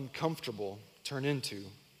uncomfortable turn into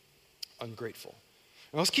ungrateful.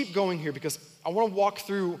 Now let's keep going here because I want to walk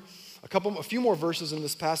through a few more verses in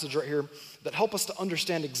this passage right here that help us to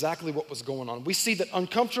understand exactly what was going on. We see that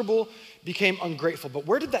uncomfortable became ungrateful, but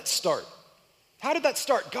where did that start? How did that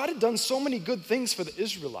start? God had done so many good things for the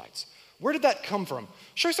Israelites. Where did that come from? I'll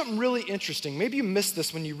show you something really interesting. Maybe you missed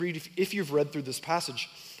this when you read, if you've read through this passage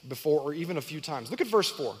before or even a few times. Look at verse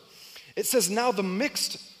 4. It says, now the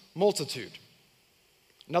mixed multitude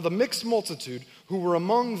who were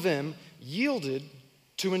among them yielded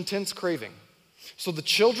to intense craving. So the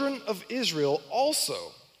children of Israel also,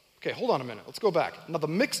 okay, hold on a minute, let's go back. Now the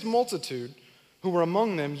mixed multitude who were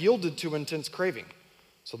among them yielded to intense craving.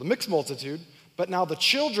 So the mixed multitude, but now the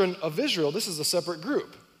children of Israel, this is a separate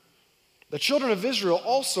group. The children of Israel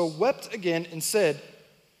also wept again and said,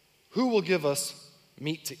 who will give us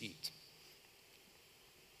meat to eat?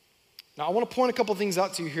 Now, I want to point a couple things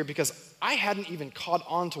out to you here because I hadn't even caught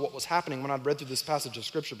on to what was happening when I'd read through this passage of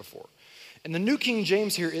Scripture before. In the New King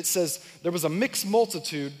James here, it says there was a mixed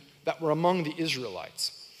multitude that were among the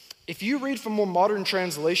Israelites. If you read from more modern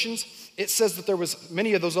translations, it says that there was,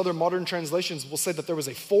 many of those other modern translations will say that there was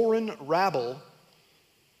a foreign rabble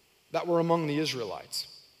that were among the Israelites.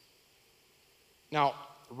 Now,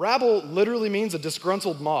 rabble literally means a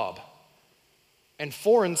disgruntled mob. And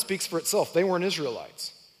foreign speaks for itself. They weren't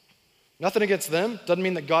Israelites. Nothing against them. Doesn't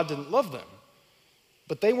mean that God didn't love them.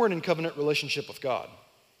 But they weren't in covenant relationship with God.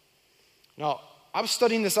 Now, I was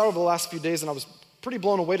studying this out over the last few days, and I was pretty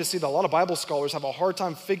blown away to see that a lot of Bible scholars have a hard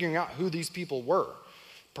time figuring out who these people were.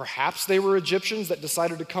 Perhaps they were Egyptians that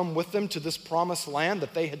decided to come with them to this promised land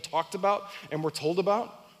that they had talked about and were told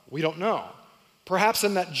about. We don't know. Perhaps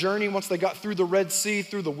in that journey, once they got through the Red Sea,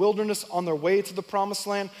 through the wilderness, on their way to the promised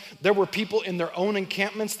land, there were people in their own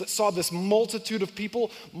encampments that saw this multitude of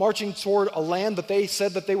people marching toward a land that they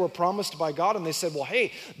said that they were promised by God, and they said, well,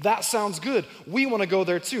 hey, that sounds good. We want to go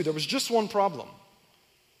there too. There was just one problem.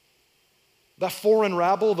 That foreign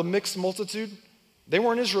rabble, the mixed multitude, they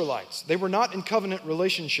weren't Israelites. They were not in covenant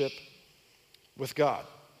relationship with God.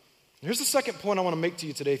 Here's the second point I want to make to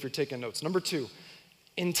you today if you're taking notes. Number 2,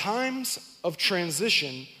 in times of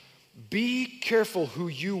transition, be careful who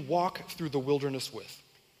you walk through the wilderness with.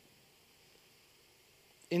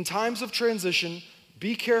 In times of transition,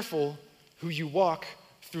 be careful who you walk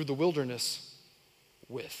through the wilderness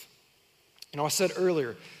with. You know, I said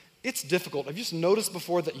earlier, it's difficult. Have you just noticed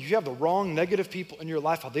before that you have the wrong negative people in your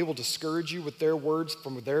life, how they will discourage you with their words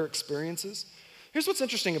from their experiences? Here's what's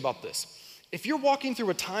interesting about this. If you're walking through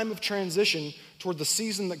a time of transition toward the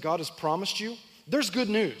season that God has promised you, there's good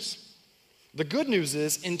news. The good news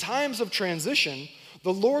is, in times of transition,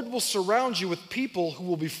 the Lord will surround you with people who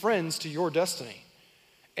will be friends to your destiny.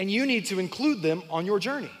 And you need to include them on your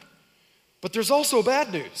journey. But there's also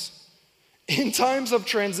bad news. In times of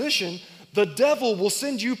transition, the devil will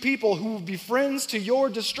send you people who will be friends to your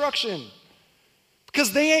destruction.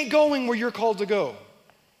 Because they ain't going where you're called to go.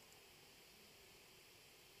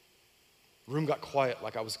 The room got quiet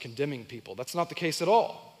like I was condemning people. That's not the case at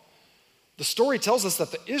all. The story tells us that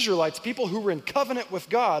the Israelites, people who were in covenant with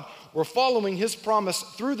God, were following his promise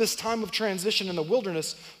through this time of transition in the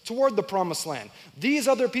wilderness toward the promised land. These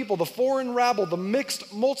other people, the foreign rabble, the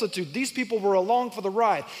mixed multitude, these people were along for the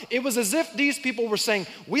ride. It was as if these people were saying,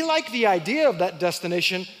 we like the idea of that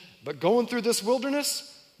destination, but going through this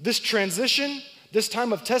wilderness, this transition, this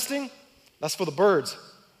time of testing, that's for the birds.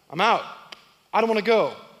 I'm out. I don't want to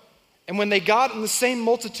go. And when they got in the same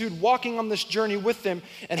multitude walking on this journey with them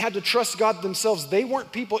and had to trust God themselves, they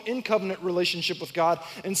weren't people in covenant relationship with God.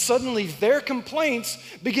 And suddenly their complaints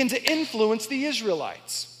begin to influence the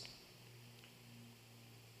Israelites.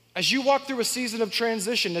 As you walk through a season of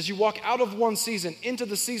transition, as you walk out of one season into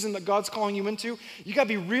the season that God's calling you into, you got to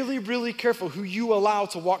be really, really careful who you allow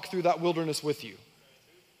to walk through that wilderness with you.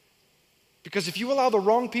 Because if you allow the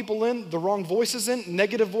wrong people in, the wrong voices in,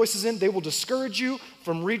 negative voices in, they will discourage you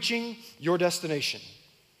from reaching your destination.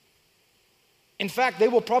 In fact, they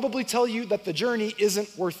will probably tell you that the journey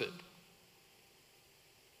isn't worth it.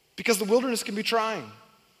 Because the wilderness can be trying.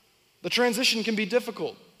 The transition can be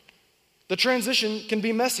difficult. The transition can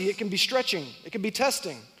be messy. It can be stretching. It can be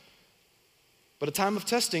testing. But a time of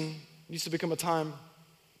testing needs to become a time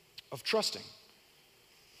of trusting.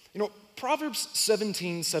 You know, Proverbs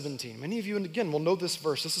 17:17. Many of you, and again, will know this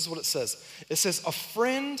verse. This is what it says. It says, a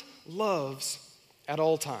friend loves at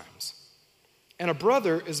all times, and a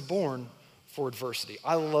brother is born for adversity.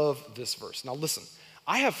 I love this verse. Now listen,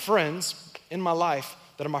 I have friends in my life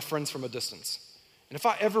that are my friends from a distance. And if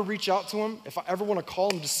I ever reach out to them, if I ever want to call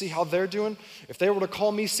them to see how they're doing, if they were to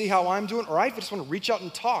call me, see how I'm doing, or I just want to reach out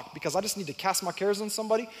and talk because I just need to cast my cares on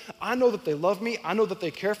somebody, I know that they love me, I know that they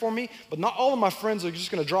care for me, but not all of my friends are just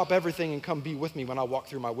going to drop everything and come be with me when I walk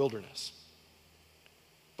through my wilderness.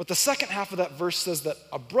 But the second half of that verse says that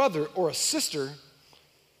a brother or a sister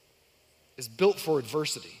is built for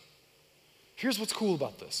adversity. Here's what's cool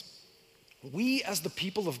about this. We as the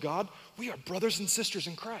people of God, we are brothers and sisters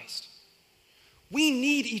in Christ. We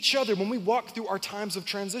need each other when we walk through our times of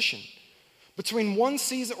transition. Between one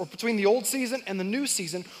season, or between the old season and the new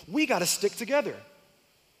season, we got to stick together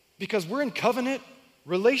because we're in covenant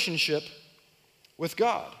relationship with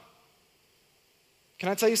God. Can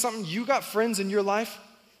I tell you something? You got friends in your life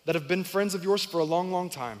that have been friends of yours for a long, long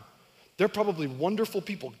time. They're probably wonderful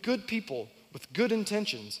people with good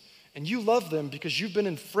intentions, and you love them because you've been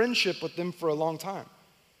in friendship with them for a long time.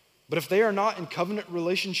 But if they are not in covenant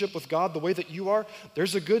relationship with God the way that you are,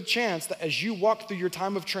 there's a good chance that as you walk through your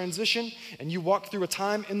time of transition and you walk through a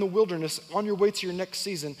time in the wilderness on your way to your next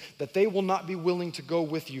season, that they will not be willing to go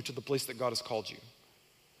with you to the place that God has called you.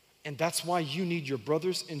 And that's why you need your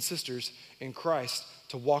brothers and sisters in Christ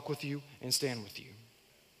to walk with you and stand with you.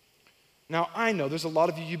 Now, I know there's a lot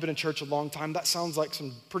of you've been in church a long time. That sounds like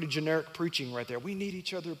some pretty generic preaching right there. We need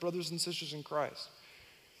each other, brothers and sisters in Christ.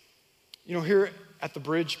 You know, here at the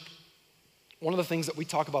Bridge, one of the things that we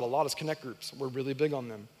talk about a lot is connect groups. We're really big on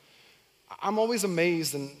them. I'm always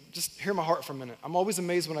amazed, and just hear my heart for a minute. I'm always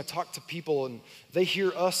amazed when I talk to people and they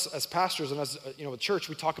hear us as pastors and as a church,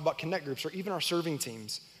 we talk about connect groups or even our serving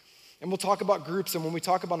teams. And we'll talk about groups, and when we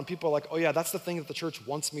talk about them, people are like, oh yeah, that's the thing that the church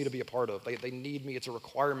wants me to be a part of. They need me, it's a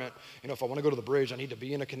requirement. If I want to go to the bridge, I need to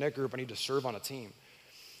be in a connect group, I need to serve on a team.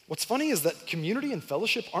 What's funny is that community and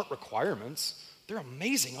fellowship aren't requirements, they're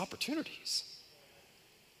amazing opportunities.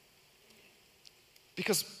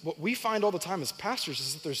 Because what we find all the time as pastors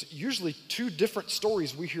is that there's usually two different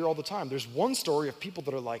stories we hear all the time. There's one story of people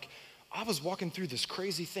that are like, I was walking through this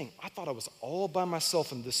crazy thing. I thought I was all by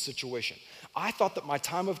myself in this situation. I thought that my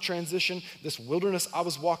time of transition, this wilderness I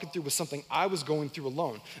was walking through was something I was going through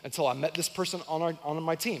alone until I met this person on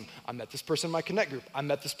my team. I met this person in my connect group. I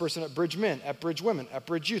met this person at Bridge Men, at Bridge Women, at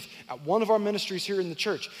Bridge Youth, at one of our ministries here in the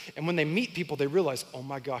church. And when they meet people, they realize, oh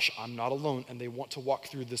my gosh, I'm not alone, and they want to walk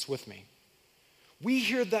through this with me. We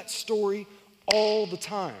hear that story all the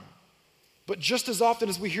time. But just as often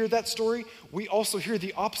as we hear that story, we also hear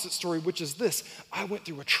the opposite story, which is this. I went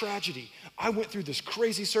through a tragedy. I went through this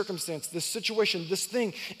crazy circumstance, this situation, this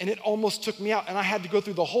thing, and it almost took me out, and I had to go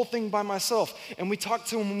through the whole thing by myself. And we talk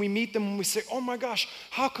to them when we meet them, and we say, oh my gosh,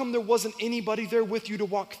 how come there wasn't anybody there with you to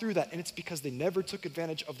walk through that? And it's because they never took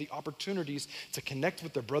advantage of the opportunities to connect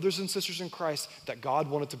with their brothers and sisters in Christ that God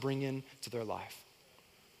wanted to bring into their life.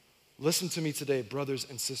 Listen to me today, brothers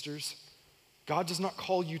and sisters. God does not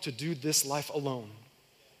call you to do this life alone.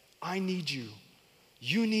 I need you.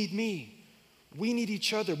 You need me. We need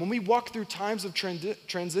each other. When we walk through times of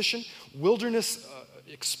transition, wilderness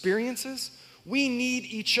experiences, we need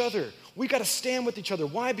each other. We got to stand with each other.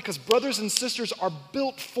 Why? Because brothers and sisters are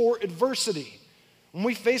built for adversity. When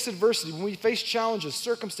we face adversity, when we face challenges,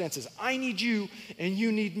 circumstances, I need you and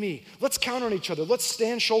you need me. Let's count on each other. Let's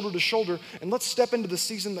stand shoulder to shoulder and let's step into the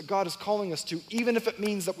season that God is calling us to, even if it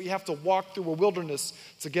means that we have to walk through a wilderness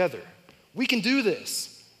together. We can do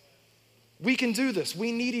this. We can do this.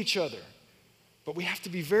 We need each other. But we have to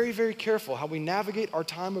be very, very careful how we navigate our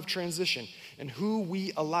time of transition and who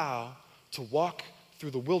we allow to walk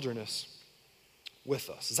through the wilderness with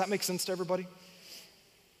us. Does that make sense to everybody?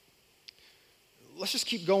 Let's just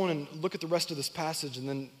keep going and look at the rest of this passage and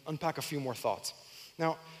then unpack a few more thoughts.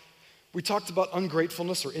 Now, we talked about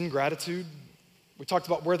ungratefulness or ingratitude. We talked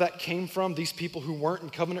about where that came from, these people who weren't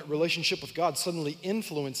in covenant relationship with God suddenly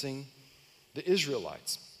influencing the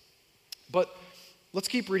Israelites. But let's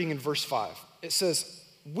keep reading in verse 5. It says,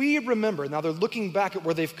 we remember, now they're looking back at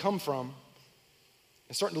where they've come from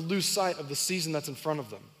and starting to lose sight of the season that's in front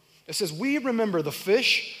of them. It says, we remember the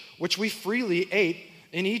fish which we freely ate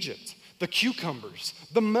in Egypt, the cucumbers,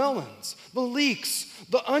 the melons, the leeks,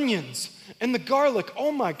 the onions, and the garlic.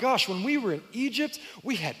 Oh my gosh, when we were in Egypt,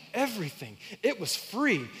 we had everything. It was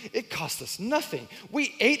free. It cost us nothing.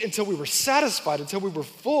 We ate until we were satisfied, until we were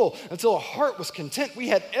full, until our heart was content. We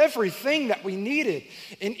had everything that we needed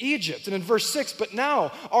in Egypt. And in verse 6, but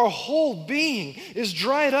now our whole being is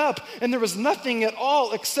dried up, and there was nothing at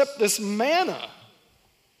all except this manna,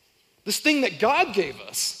 this thing that God gave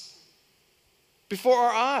us before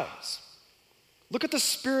our eyes. Look at the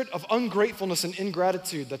spirit of ungratefulness and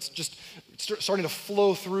ingratitude that's just starting to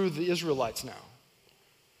flow through the Israelites now.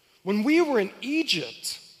 When we were in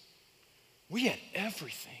Egypt, we had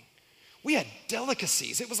everything. We had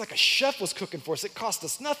delicacies. It was like a chef was cooking for us. It cost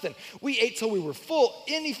us nothing. We ate till we were full.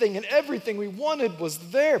 Anything and everything we wanted was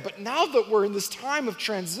there. But now that we're in this time of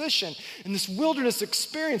transition, in this wilderness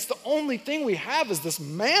experience, the only thing we have is this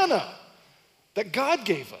manna that God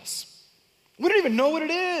gave us. We don't even know what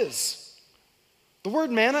it is. The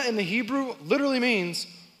word manna in the Hebrew literally means,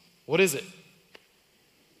 what is it?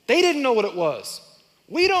 They didn't know what it was.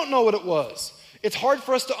 We don't know what it was. It's hard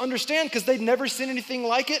for us to understand because they'd never seen anything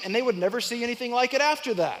like it, and they would never see anything like it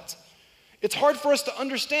after that. It's hard for us to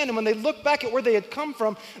understand, and when they look back at where they had come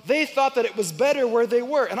from, they thought that it was better where they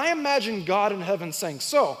were. And I imagine God in heaven saying,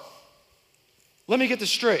 so, let me get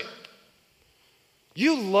this straight.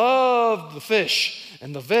 You loved the fish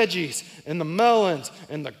and the veggies and the melons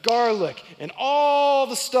and the garlic and all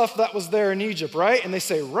the stuff that was there in Egypt, right? And they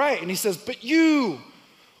say, right. And he says, but you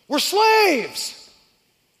were slaves.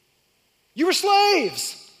 You were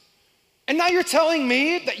slaves. And now you're telling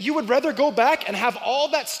me that you would rather go back and have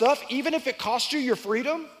all that stuff even if it cost you your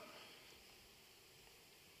freedom?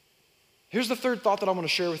 Here's the third thought that I want to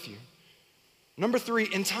share with you. Number 3,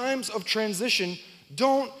 in times of transition,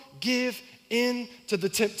 don't give in to the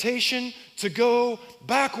temptation to go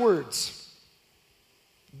backwards.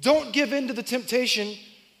 Don't give in to the temptation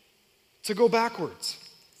to go backwards.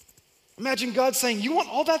 Imagine God saying, you want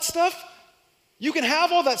all that stuff? You can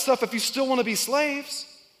have all that stuff if you still want to be slaves.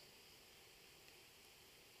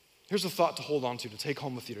 Here's a thought to hold on to take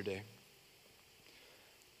home with you today.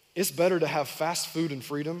 It's better to have fast food and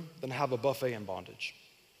freedom than have a buffet in bondage.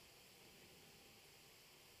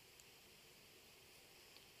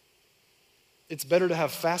 It's better to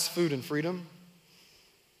have fast food and freedom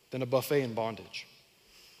than a buffet in bondage.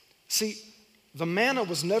 See, the manna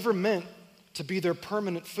was never meant to be their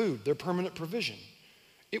permanent food, their permanent provision.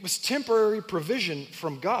 It was temporary provision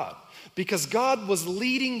from God because God was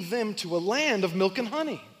leading them to a land of milk and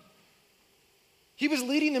honey. He was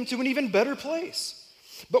leading them to an even better place.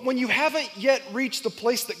 But when you haven't yet reached the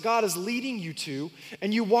place that God is leading you to,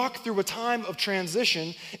 and you walk through a time of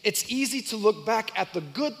transition, it's easy to look back at the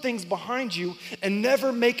good things behind you and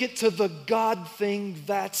never make it to the God thing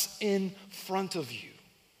that's in front of you.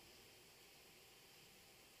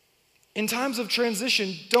 In times of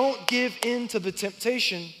transition, don't give in to the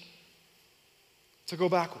temptation to go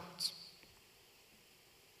backwards.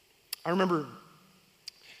 I remember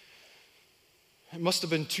it must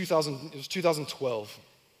have been 2012.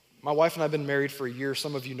 My wife and I have been married for a year.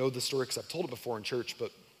 Some of you know this story because I've told it before in church,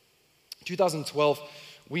 but 2012,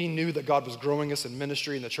 we knew that God was growing us in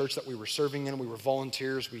ministry in the church that we were serving in. We were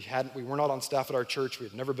volunteers. We were not on staff at our church. We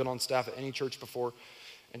had never been on staff at any church before.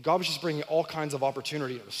 And God was just bringing all kinds of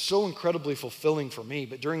opportunity. It was so incredibly fulfilling for me.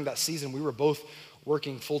 But during that season, we were both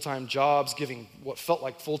working full-time jobs, giving what felt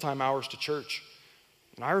like full-time hours to church.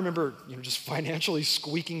 And I remember, just financially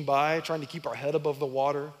squeaking by, trying to keep our head above the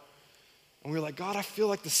water. And we were like, God, I feel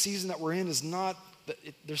like the season that we're in is not,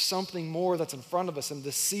 there's something more that's in front of us. And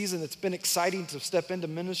this season, it's been exciting to step into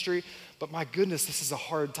ministry, but my goodness, this is a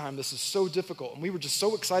hard time. This is so difficult. And we were just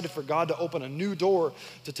so excited for God to open a new door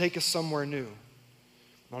to take us somewhere new.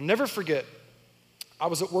 And I'll never forget, I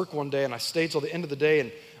was at work one day and I stayed till the end of the day,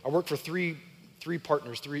 and I worked for three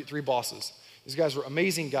partners, three bosses. These guys were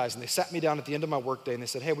amazing guys, and they sat me down at the end of my workday and they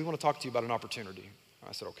said, hey, we want to talk to you about an opportunity.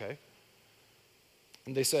 I said, okay.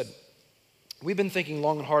 And they said, we've been thinking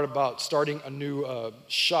long and hard about starting a new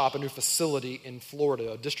shop, a new facility in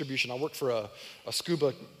Florida, a distribution. I work for a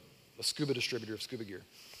scuba distributor of scuba gear.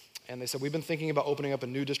 And they said, we've been thinking about opening up a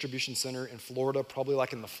new distribution center in Florida, probably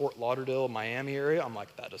like in the Fort Lauderdale, Miami area. I'm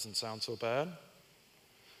like, that doesn't sound so bad.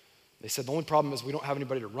 They said, the only problem is we don't have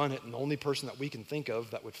anybody to run it, and the only person that we can think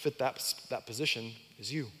of that would fit that position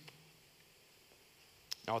is you.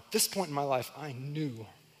 Now, at this point in my life, I knew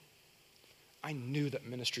that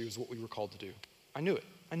ministry was what we were called to do. I knew it.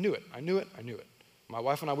 My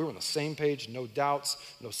wife and I, we were on the same page, no doubts,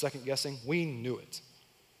 no second guessing. We knew it.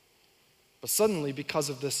 But suddenly, because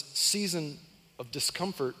of this season of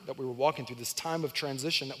discomfort that we were walking through, this time of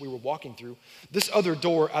transition that we were walking through, this other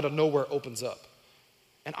door out of nowhere opens up.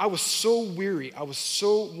 And I was so weary, I was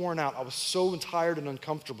so worn out, I was so tired and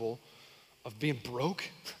uncomfortable of being broke,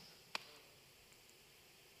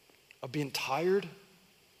 of being tired,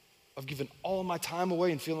 of giving all my time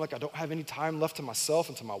away and feeling like I don't have any time left to myself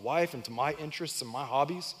and to my wife and to my interests and my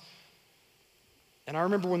hobbies. And I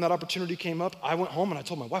remember when that opportunity came up, I went home and I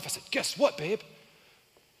told my wife, I said, guess what, babe?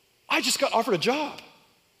 I just got offered a job,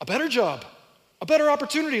 a better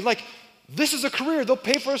opportunity. Like, this is a career. They'll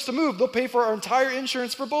pay for us to move. They'll pay for our entire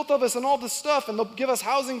insurance for both of us and all this stuff. And they'll give us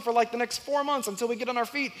housing for like the next 4 months until we get on our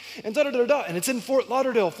feet and da-da-da-da. And it's in Fort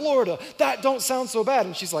Lauderdale, Florida. That don't sound so bad.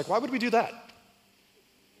 And she's like, why would we do that?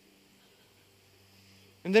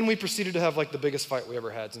 And then we proceeded to have like the biggest fight we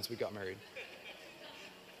ever had since we got married.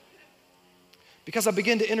 Because I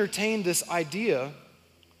began to entertain this idea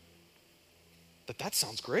that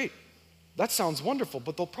sounds great. That sounds wonderful.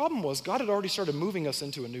 But the problem was God had already started moving us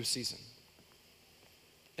into a new season.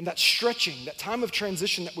 And that stretching, that time of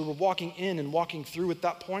transition that we were walking in and walking through at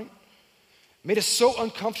that point made us so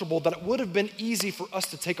uncomfortable that it would have been easy for us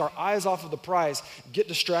to take our eyes off of the prize, get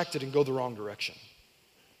distracted, and go the wrong direction.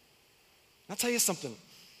 I'll tell you something.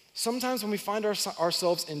 Sometimes when we find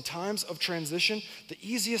ourselves in times of transition, the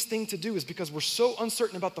easiest thing to do is because we're so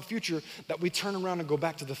uncertain about the future that we turn around and go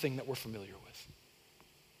back to the thing that we're familiar with.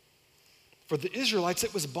 For the Israelites,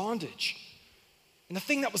 it was bondage. And the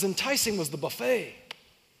thing that was enticing was the buffet,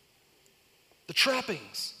 the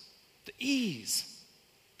trappings, the ease,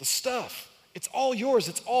 the stuff. It's all yours.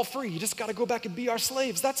 It's all free. You just got to go back and be our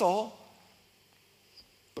slaves. That's all.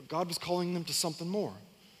 But God was calling them to something more.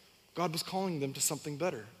 God was calling them to something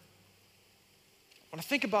better. When I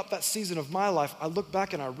think about that season of my life, I look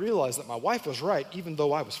back and I realize that my wife was right, even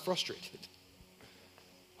though I was frustrated.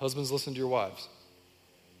 Husbands, listen to your wives.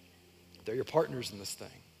 They're your partners in this thing.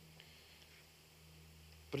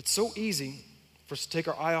 But it's so easy for us to take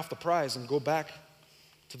our eye off the prize and go back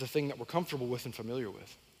to the thing that we're comfortable with and familiar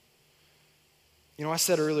with. I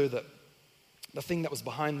said earlier that the thing that was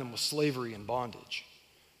behind them was slavery and bondage.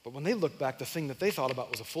 But when they looked back, the thing that they thought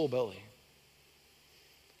about was a full belly.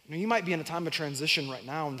 You might be in a time of transition right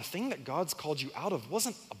now, and the thing that God's called you out of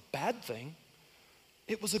wasn't a bad thing.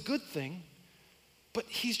 It was a good thing, but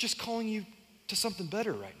he's just calling you to something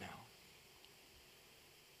better right now.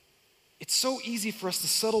 It's so easy for us to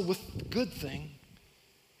settle with the good thing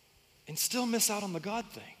and still miss out on the God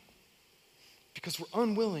thing because we're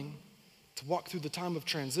unwilling to walk through the time of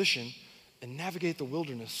transition and navigate the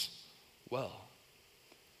wilderness well.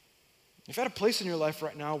 If you're at a place in your life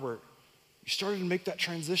right now where you started to make that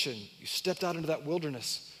transition, you stepped out into that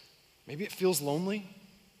wilderness, maybe it feels lonely,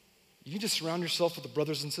 you need to surround yourself with the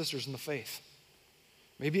brothers and sisters in the faith.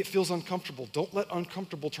 Maybe it feels uncomfortable. Don't let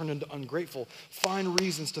uncomfortable turn into ungrateful. Find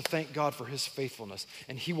reasons to thank God for his faithfulness,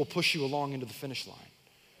 and he will push you along into the finish line.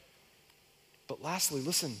 But lastly,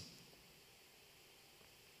 listen.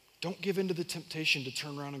 Don't give in to the temptation to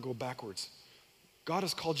turn around and go backwards. God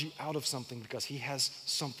has called you out of something because he has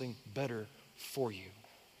something better for you.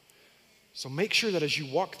 So make sure that as you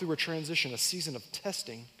walk through a transition, a season of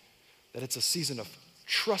testing, that it's a season of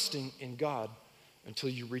trusting in God until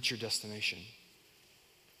you reach your destination.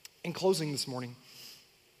 In closing this morning,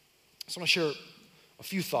 I just want to share a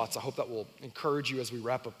few thoughts. I hope that will encourage you as we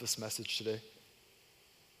wrap up this message today.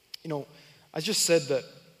 I just said that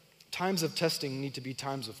times of testing need to be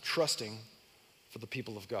times of trusting for the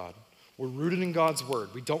people of God. We're rooted in God's word.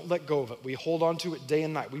 We don't let go of it. We hold on to it day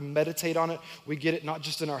and night. We meditate on it. We get it not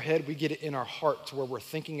just in our head, we get it in our heart to where we're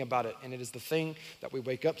thinking about it. And it is the thing that we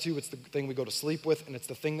wake up to. It's the thing we go to sleep with. And it's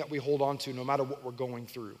the thing that we hold on to no matter what we're going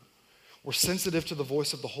through. We're sensitive to the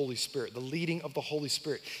voice of the Holy Spirit, the leading of the Holy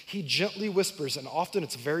Spirit. He gently whispers, and often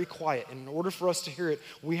it's very quiet. And in order for us to hear it,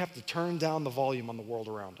 we have to turn down the volume on the world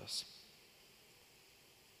around us.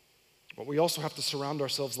 But we also have to surround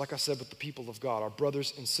ourselves, like I said, with the people of God, our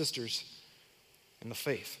brothers and sisters in the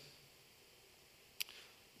faith.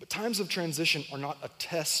 But times of transition are not a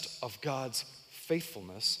test of God's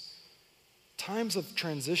faithfulness. Times of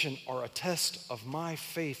transition are a test of my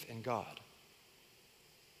faith in God.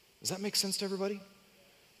 Does that make sense to everybody?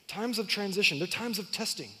 Times of transition, they're times of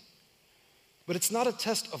testing. But it's not a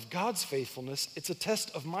test of God's faithfulness, it's a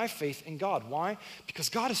test of my faith in God. Why? Because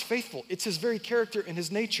God is faithful. It's his very character and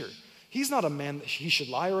his nature. He's not a man that he should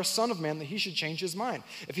lie or a son of man that he should change his mind.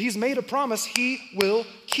 If he's made a promise, he will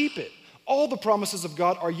keep it. All the promises of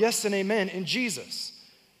God are yes and amen in Jesus.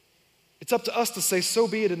 It's up to us to say, so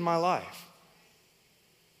be it in my life.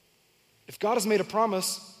 If God has made a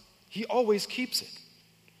promise, he always keeps it.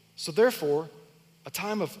 So therefore, a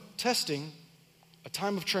time of testing, a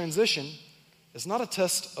time of transition, is not a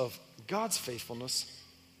test of God's faithfulness,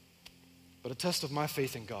 but a test of my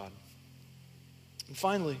faith in God. And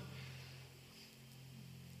finally,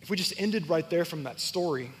 if we just ended right there from that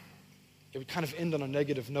story, it would kind of end on a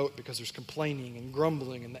negative note because there's complaining and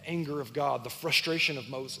grumbling and the anger of God, the frustration of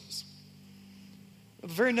Moses. The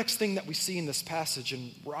very next thing that we see in this passage,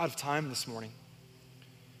 and we're out of time this morning,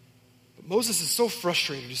 but Moses is so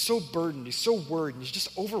frustrated, he's so burdened, he's so worried, and he's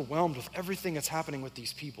just overwhelmed with everything that's happening with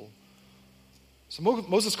these people. So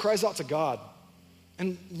Moses cries out to God,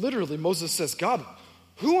 and literally Moses says, God,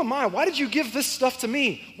 who am I? Why did you give this stuff to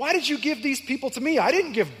me? Why did you give these people to me? I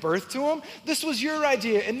didn't give birth to them. This was your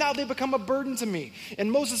idea, and now they become a burden to me.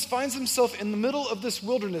 And Moses finds himself in the middle of this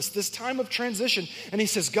wilderness, this time of transition, and he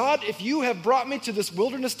says, God, if you have brought me to this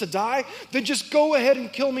wilderness to die, then just go ahead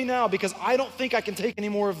and kill me now because I don't think I can take any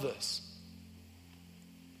more of this.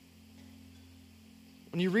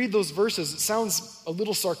 When you read those verses, it sounds a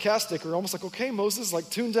little sarcastic or almost like, okay, Moses, like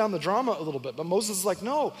tune down the drama a little bit. But Moses is like,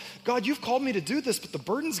 no, God, you've called me to do this, but the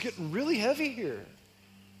burden's getting really heavy here.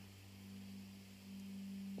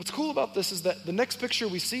 What's cool about this is that the next picture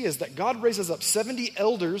we see is that God raises up 70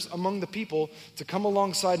 elders among the people to come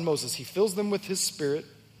alongside Moses. He fills them with his spirit,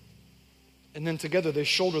 and then together they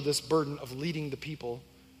shoulder this burden of leading the people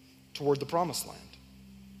toward the promised land.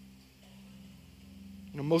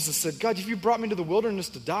 Moses said, God, if you brought me to the wilderness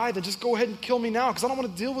to die, then just go ahead and kill me now because I don't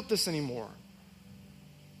want to deal with this anymore.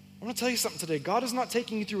 I want to tell you something today. God is not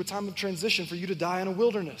taking you through a time of transition for you to die in a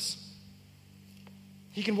wilderness.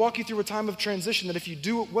 He can walk you through a time of transition that if you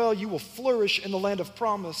do it well, you will flourish in the land of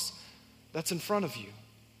promise that's in front of you.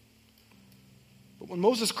 But when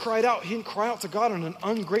Moses cried out, he didn't cry out to God in an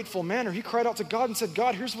ungrateful manner. He cried out to God and said,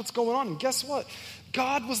 God, here's what's going on. And guess what?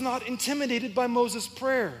 God was not intimidated by Moses'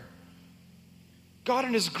 prayer. God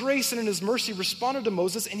in his grace and in his mercy responded to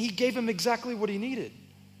Moses, and he gave him exactly what he needed.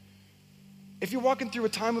 If you're walking through a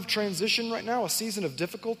time of transition right now, a season of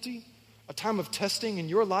difficulty, a time of testing in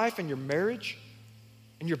your life and your marriage,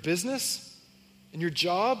 in your business, in your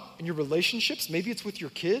job, in your relationships, maybe it's with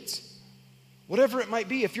your kids, Whatever it might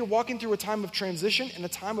be, if you're walking through a time of transition and a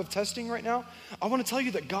time of testing right now, I want to tell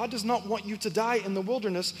you that God does not want you to die in the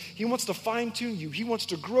wilderness. He wants to fine-tune you. He wants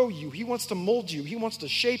to grow you. He wants to mold you. He wants to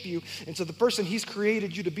shape you into the person He's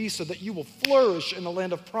created you to be so that you will flourish in the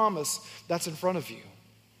land of promise that's in front of you.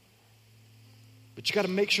 But you got to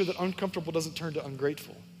make sure that uncomfortable doesn't turn to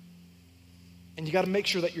ungrateful. And you got to make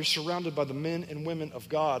sure that you're surrounded by the men and women of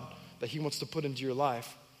God that He wants to put into your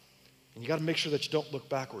life. And you got to make sure that you don't look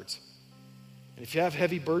backwards. And if you have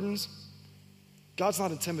heavy burdens, God's not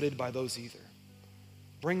intimidated by those either.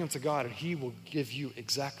 Bring them to God and He will give you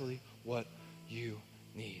exactly what you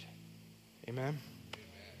need. Amen?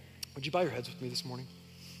 Would you bow your heads with me this morning?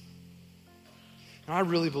 And I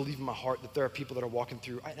really believe in my heart that there are people that are walking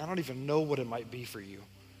through, I don't even know what it might be for you,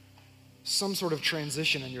 some sort of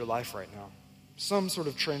transition in your life right now. Some sort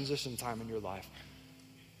of transition time in your life.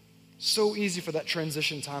 So easy for that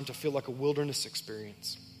transition time to feel like a wilderness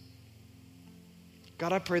experience.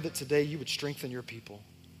 God, I pray that today you would strengthen your people.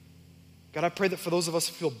 God, I pray that for those of us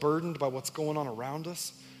who feel burdened by what's going on around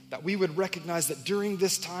us, that we would recognize that during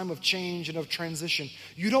this time of change and of transition,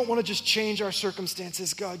 you don't want to just change our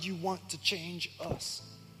circumstances, God, you want to change us.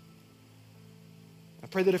 I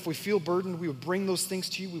pray that if we feel burdened, we would bring those things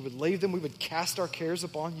to you, we would lay them, we would cast our cares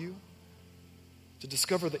upon you to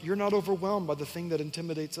discover that you're not overwhelmed by the thing that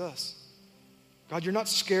intimidates us. God, you're not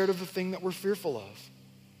scared of the thing that we're fearful of.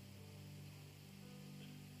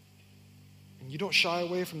 And you don't shy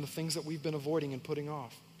away from the things that we've been avoiding and putting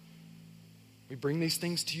off. We bring these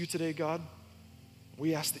things to you today, God.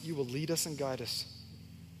 We ask that you will lead us and guide us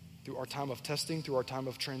through our time of testing, through our time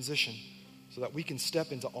of transition, so that we can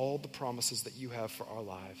step into all the promises that you have for our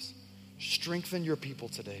lives. Strengthen your people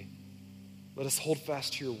today. Let us hold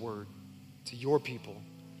fast to your word, to your people.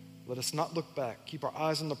 Let us not look back. Keep our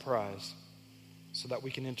eyes on the prize so that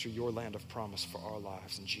we can enter your land of promise for our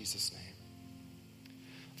lives. In Jesus' name.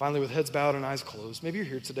 Finally, with heads bowed and eyes closed, maybe you're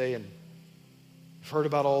here today and you've heard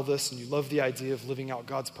about all this and you love the idea of living out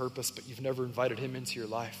God's purpose, but you've never invited Him into your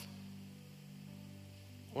life.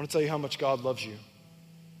 I want to tell you how much God loves you.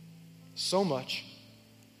 So much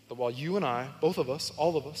that while you and I, both of us,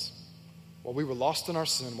 all of us, while we were lost in our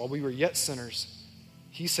sin, while we were yet sinners,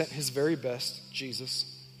 He sent His very best,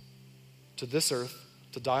 Jesus, to this earth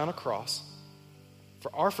to die on a cross for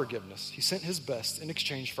our forgiveness. He sent His best in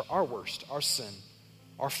exchange for our worst, our sin,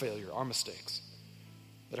 our failure, our mistakes.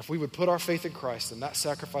 That if we would put our faith in Christ and that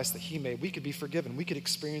sacrifice that He made, we could be forgiven. We could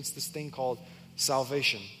experience this thing called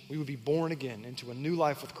salvation. We would be born again into a new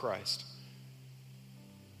life with Christ.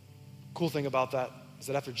 Cool thing about that is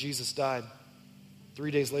that after Jesus died,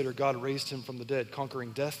 3 days later, God raised Him from the dead,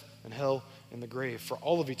 conquering death and hell and the grave for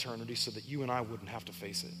all of eternity so that you and I wouldn't have to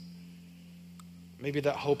face it. Maybe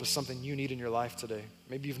that hope is something you need in your life today.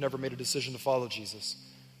 Maybe you've never made a decision to follow Jesus.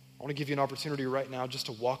 I want to give you an opportunity right now just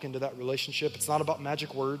to walk into that relationship. It's not about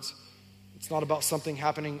magic words. It's not about something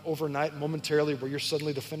happening overnight, momentarily, where you're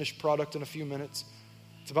suddenly the finished product in a few minutes.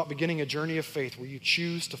 It's about beginning a journey of faith where you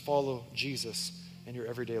choose to follow Jesus in your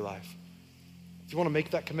everyday life. If you want to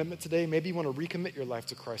make that commitment today, maybe you want to recommit your life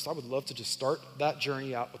to Christ. I would love to just start that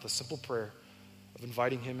journey out with a simple prayer of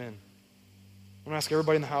inviting Him in. I'm going to ask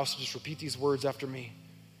everybody in the house to just repeat these words after me.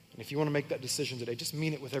 And if you want to make that decision today, just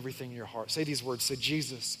mean it with everything in your heart. Say these words. Say,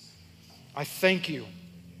 Jesus, I thank you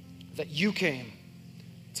that you came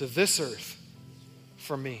to this earth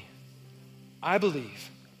for me. I believe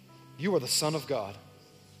you are the Son of God.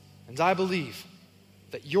 And I believe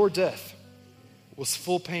that your death was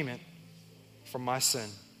full payment for my sin.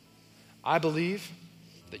 I believe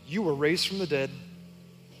that you were raised from the dead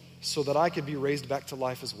so that I could be raised back to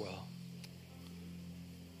life as well.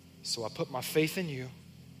 So I put my faith in you,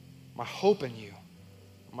 my hope in you,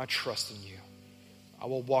 my trust in you. I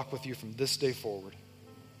will walk with you from this day forward.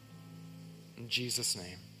 In Jesus'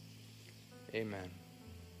 name, amen.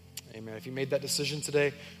 Amen. If you made that decision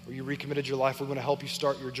today or you recommitted your life, we want to help you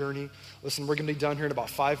start your journey. Listen, we're going to be done here in about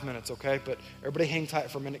 5 minutes, okay? But everybody hang tight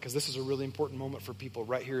for a minute because this is a really important moment for people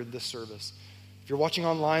right here in this service. If you're watching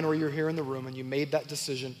online or you're here in the room and you made that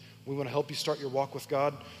decision, we want to help you start your walk with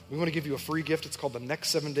God. We want to give you a free gift. It's called The Next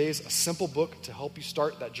 7 Days, a simple book to help you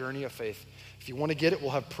start that journey of faith. If you want to get it,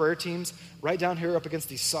 we'll have prayer teams right down here up against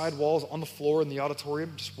these side walls on the floor in the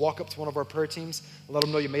auditorium. Just walk up to one of our prayer teams and let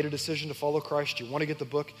them know you made a decision to follow Christ. You want to get the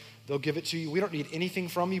book, they'll give it to you. We don't need anything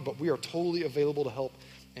from you, but we are totally available to help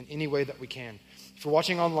in any way that we can. If you're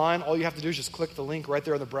watching online, all you have to do is just click the link right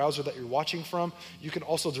there in the browser that you're watching from. You can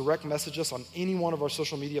also direct message us on any one of our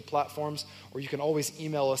social media platforms, or you can always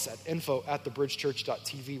email us at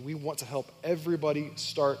info@thebridgechurch.tv. We want to help everybody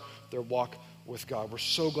start their walk with God. We're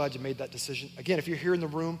so glad you made that decision. Again, if you're here in the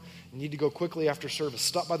room and need to go quickly after service,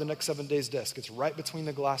 stop by the Next 7 Days desk. It's right between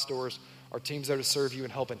the glass doors. Our team's there to serve you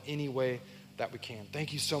and help in any way that we can.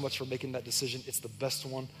 Thank you so much for making that decision. It's the best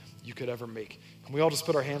one you could ever make. Can we all just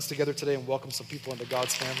put our hands together today and welcome some people into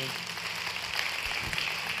God's family?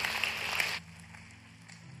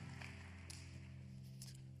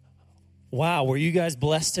 Wow, were you guys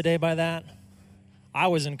blessed today by that? I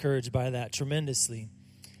was encouraged by that tremendously.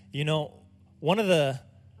 You know, one of the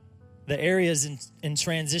areas in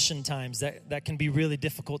transition times that can be really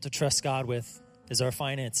difficult to trust God with is our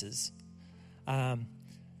finances.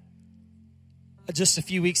 Just a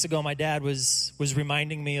few weeks ago, my dad was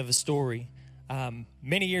reminding me of a story.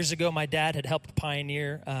 Many years ago, my dad had helped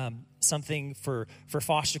pioneer something for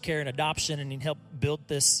foster care and adoption, and he helped build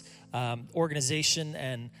this organization.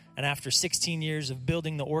 And after 16 years of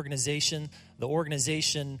building the organization,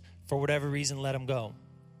 for whatever reason, let him go.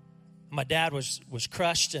 My dad was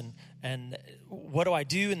crushed, and what do I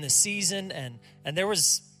do in this season? And there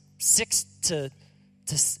was 6 to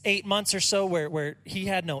 8 months or so where he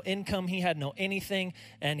had no income, he had no anything,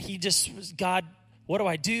 and he just was, God, what do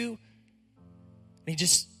I do? And he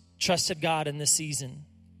just trusted God in this season.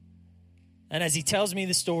 And as he tells me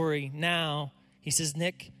the story now, he says,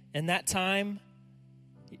 Nick, in that time,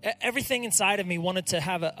 everything inside of me wanted to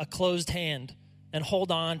have a closed hand and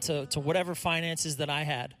hold on to whatever finances that I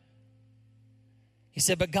had. He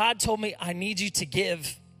said, but God told me, I need you to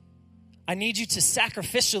give. I need you to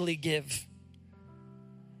sacrificially give.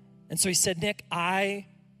 And so he said, Nick, I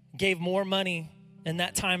gave more money in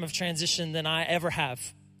that time of transition than I ever have.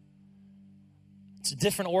 To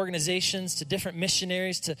different organizations, to different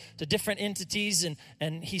missionaries, to different entities.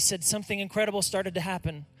 And he said something incredible started to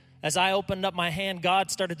happen. As I opened up my hand, God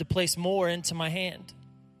started to place more into my hand.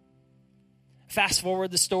 Fast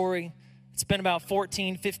forward the story. It's been about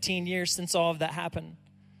 14, 15 years since all of that happened.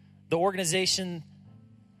 The organization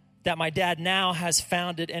that my dad now has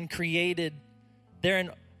founded and created, they're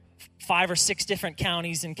in 5 or 6 different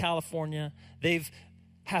counties in California. They've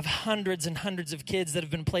have hundreds and hundreds of kids that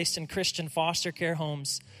have been placed in Christian foster care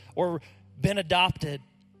homes or been adopted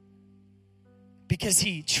because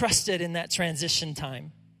he trusted in that transition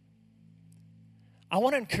time. I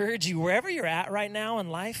want to encourage you, wherever you're at right now in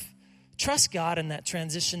life, trust God in that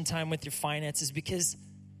transition time with your finances because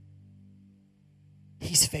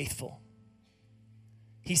he's faithful.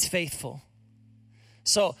 He's faithful.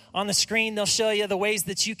 So on the screen, they'll show you the ways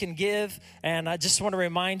that you can give. And I just want to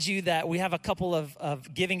remind you that we have a couple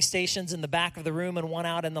of giving stations in the back of the room and one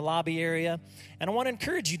out in the lobby area. And I want to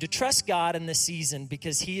encourage you to trust God in this season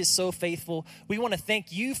because he is so faithful. We want to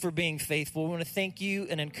thank you for being faithful. We want to thank you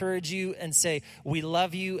and encourage you and say, we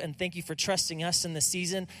love you and thank you for trusting us in this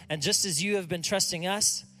season. And just as you have been trusting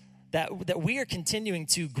us, that we are continuing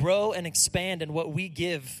to grow and expand in what we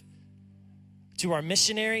give to our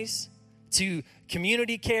missionaries, to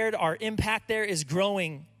community care. Our impact there is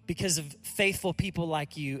growing because of faithful people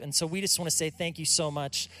like you. And so we just want to say thank you so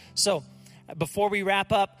much. So before we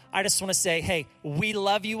wrap up, I just want to say, hey, we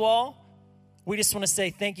love you all. We just want to say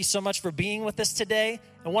thank you so much for being with us today.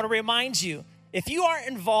 I want to remind you, if you aren't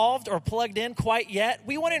involved or plugged in quite yet,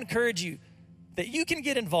 we want to encourage you that you can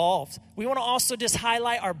get involved. We want to also just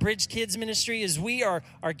highlight our Bridge Kids ministry as we are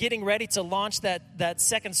getting ready to launch that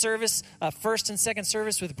second service, first and second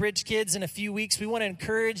service with Bridge Kids in a few weeks. We want to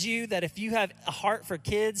encourage you that if you have a heart for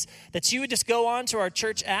kids, that you would just go on to our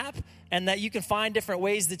church app and that you can find different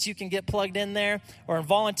ways that you can get plugged in there or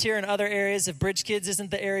volunteer in other areas. If Bridge Kids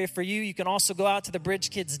isn't the area for you, you can also go out to the Bridge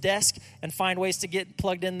Kids desk and find ways to get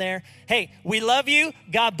plugged in there. Hey, we love you.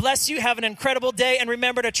 God bless you. Have an incredible day. And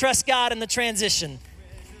remember to trust God in the transition.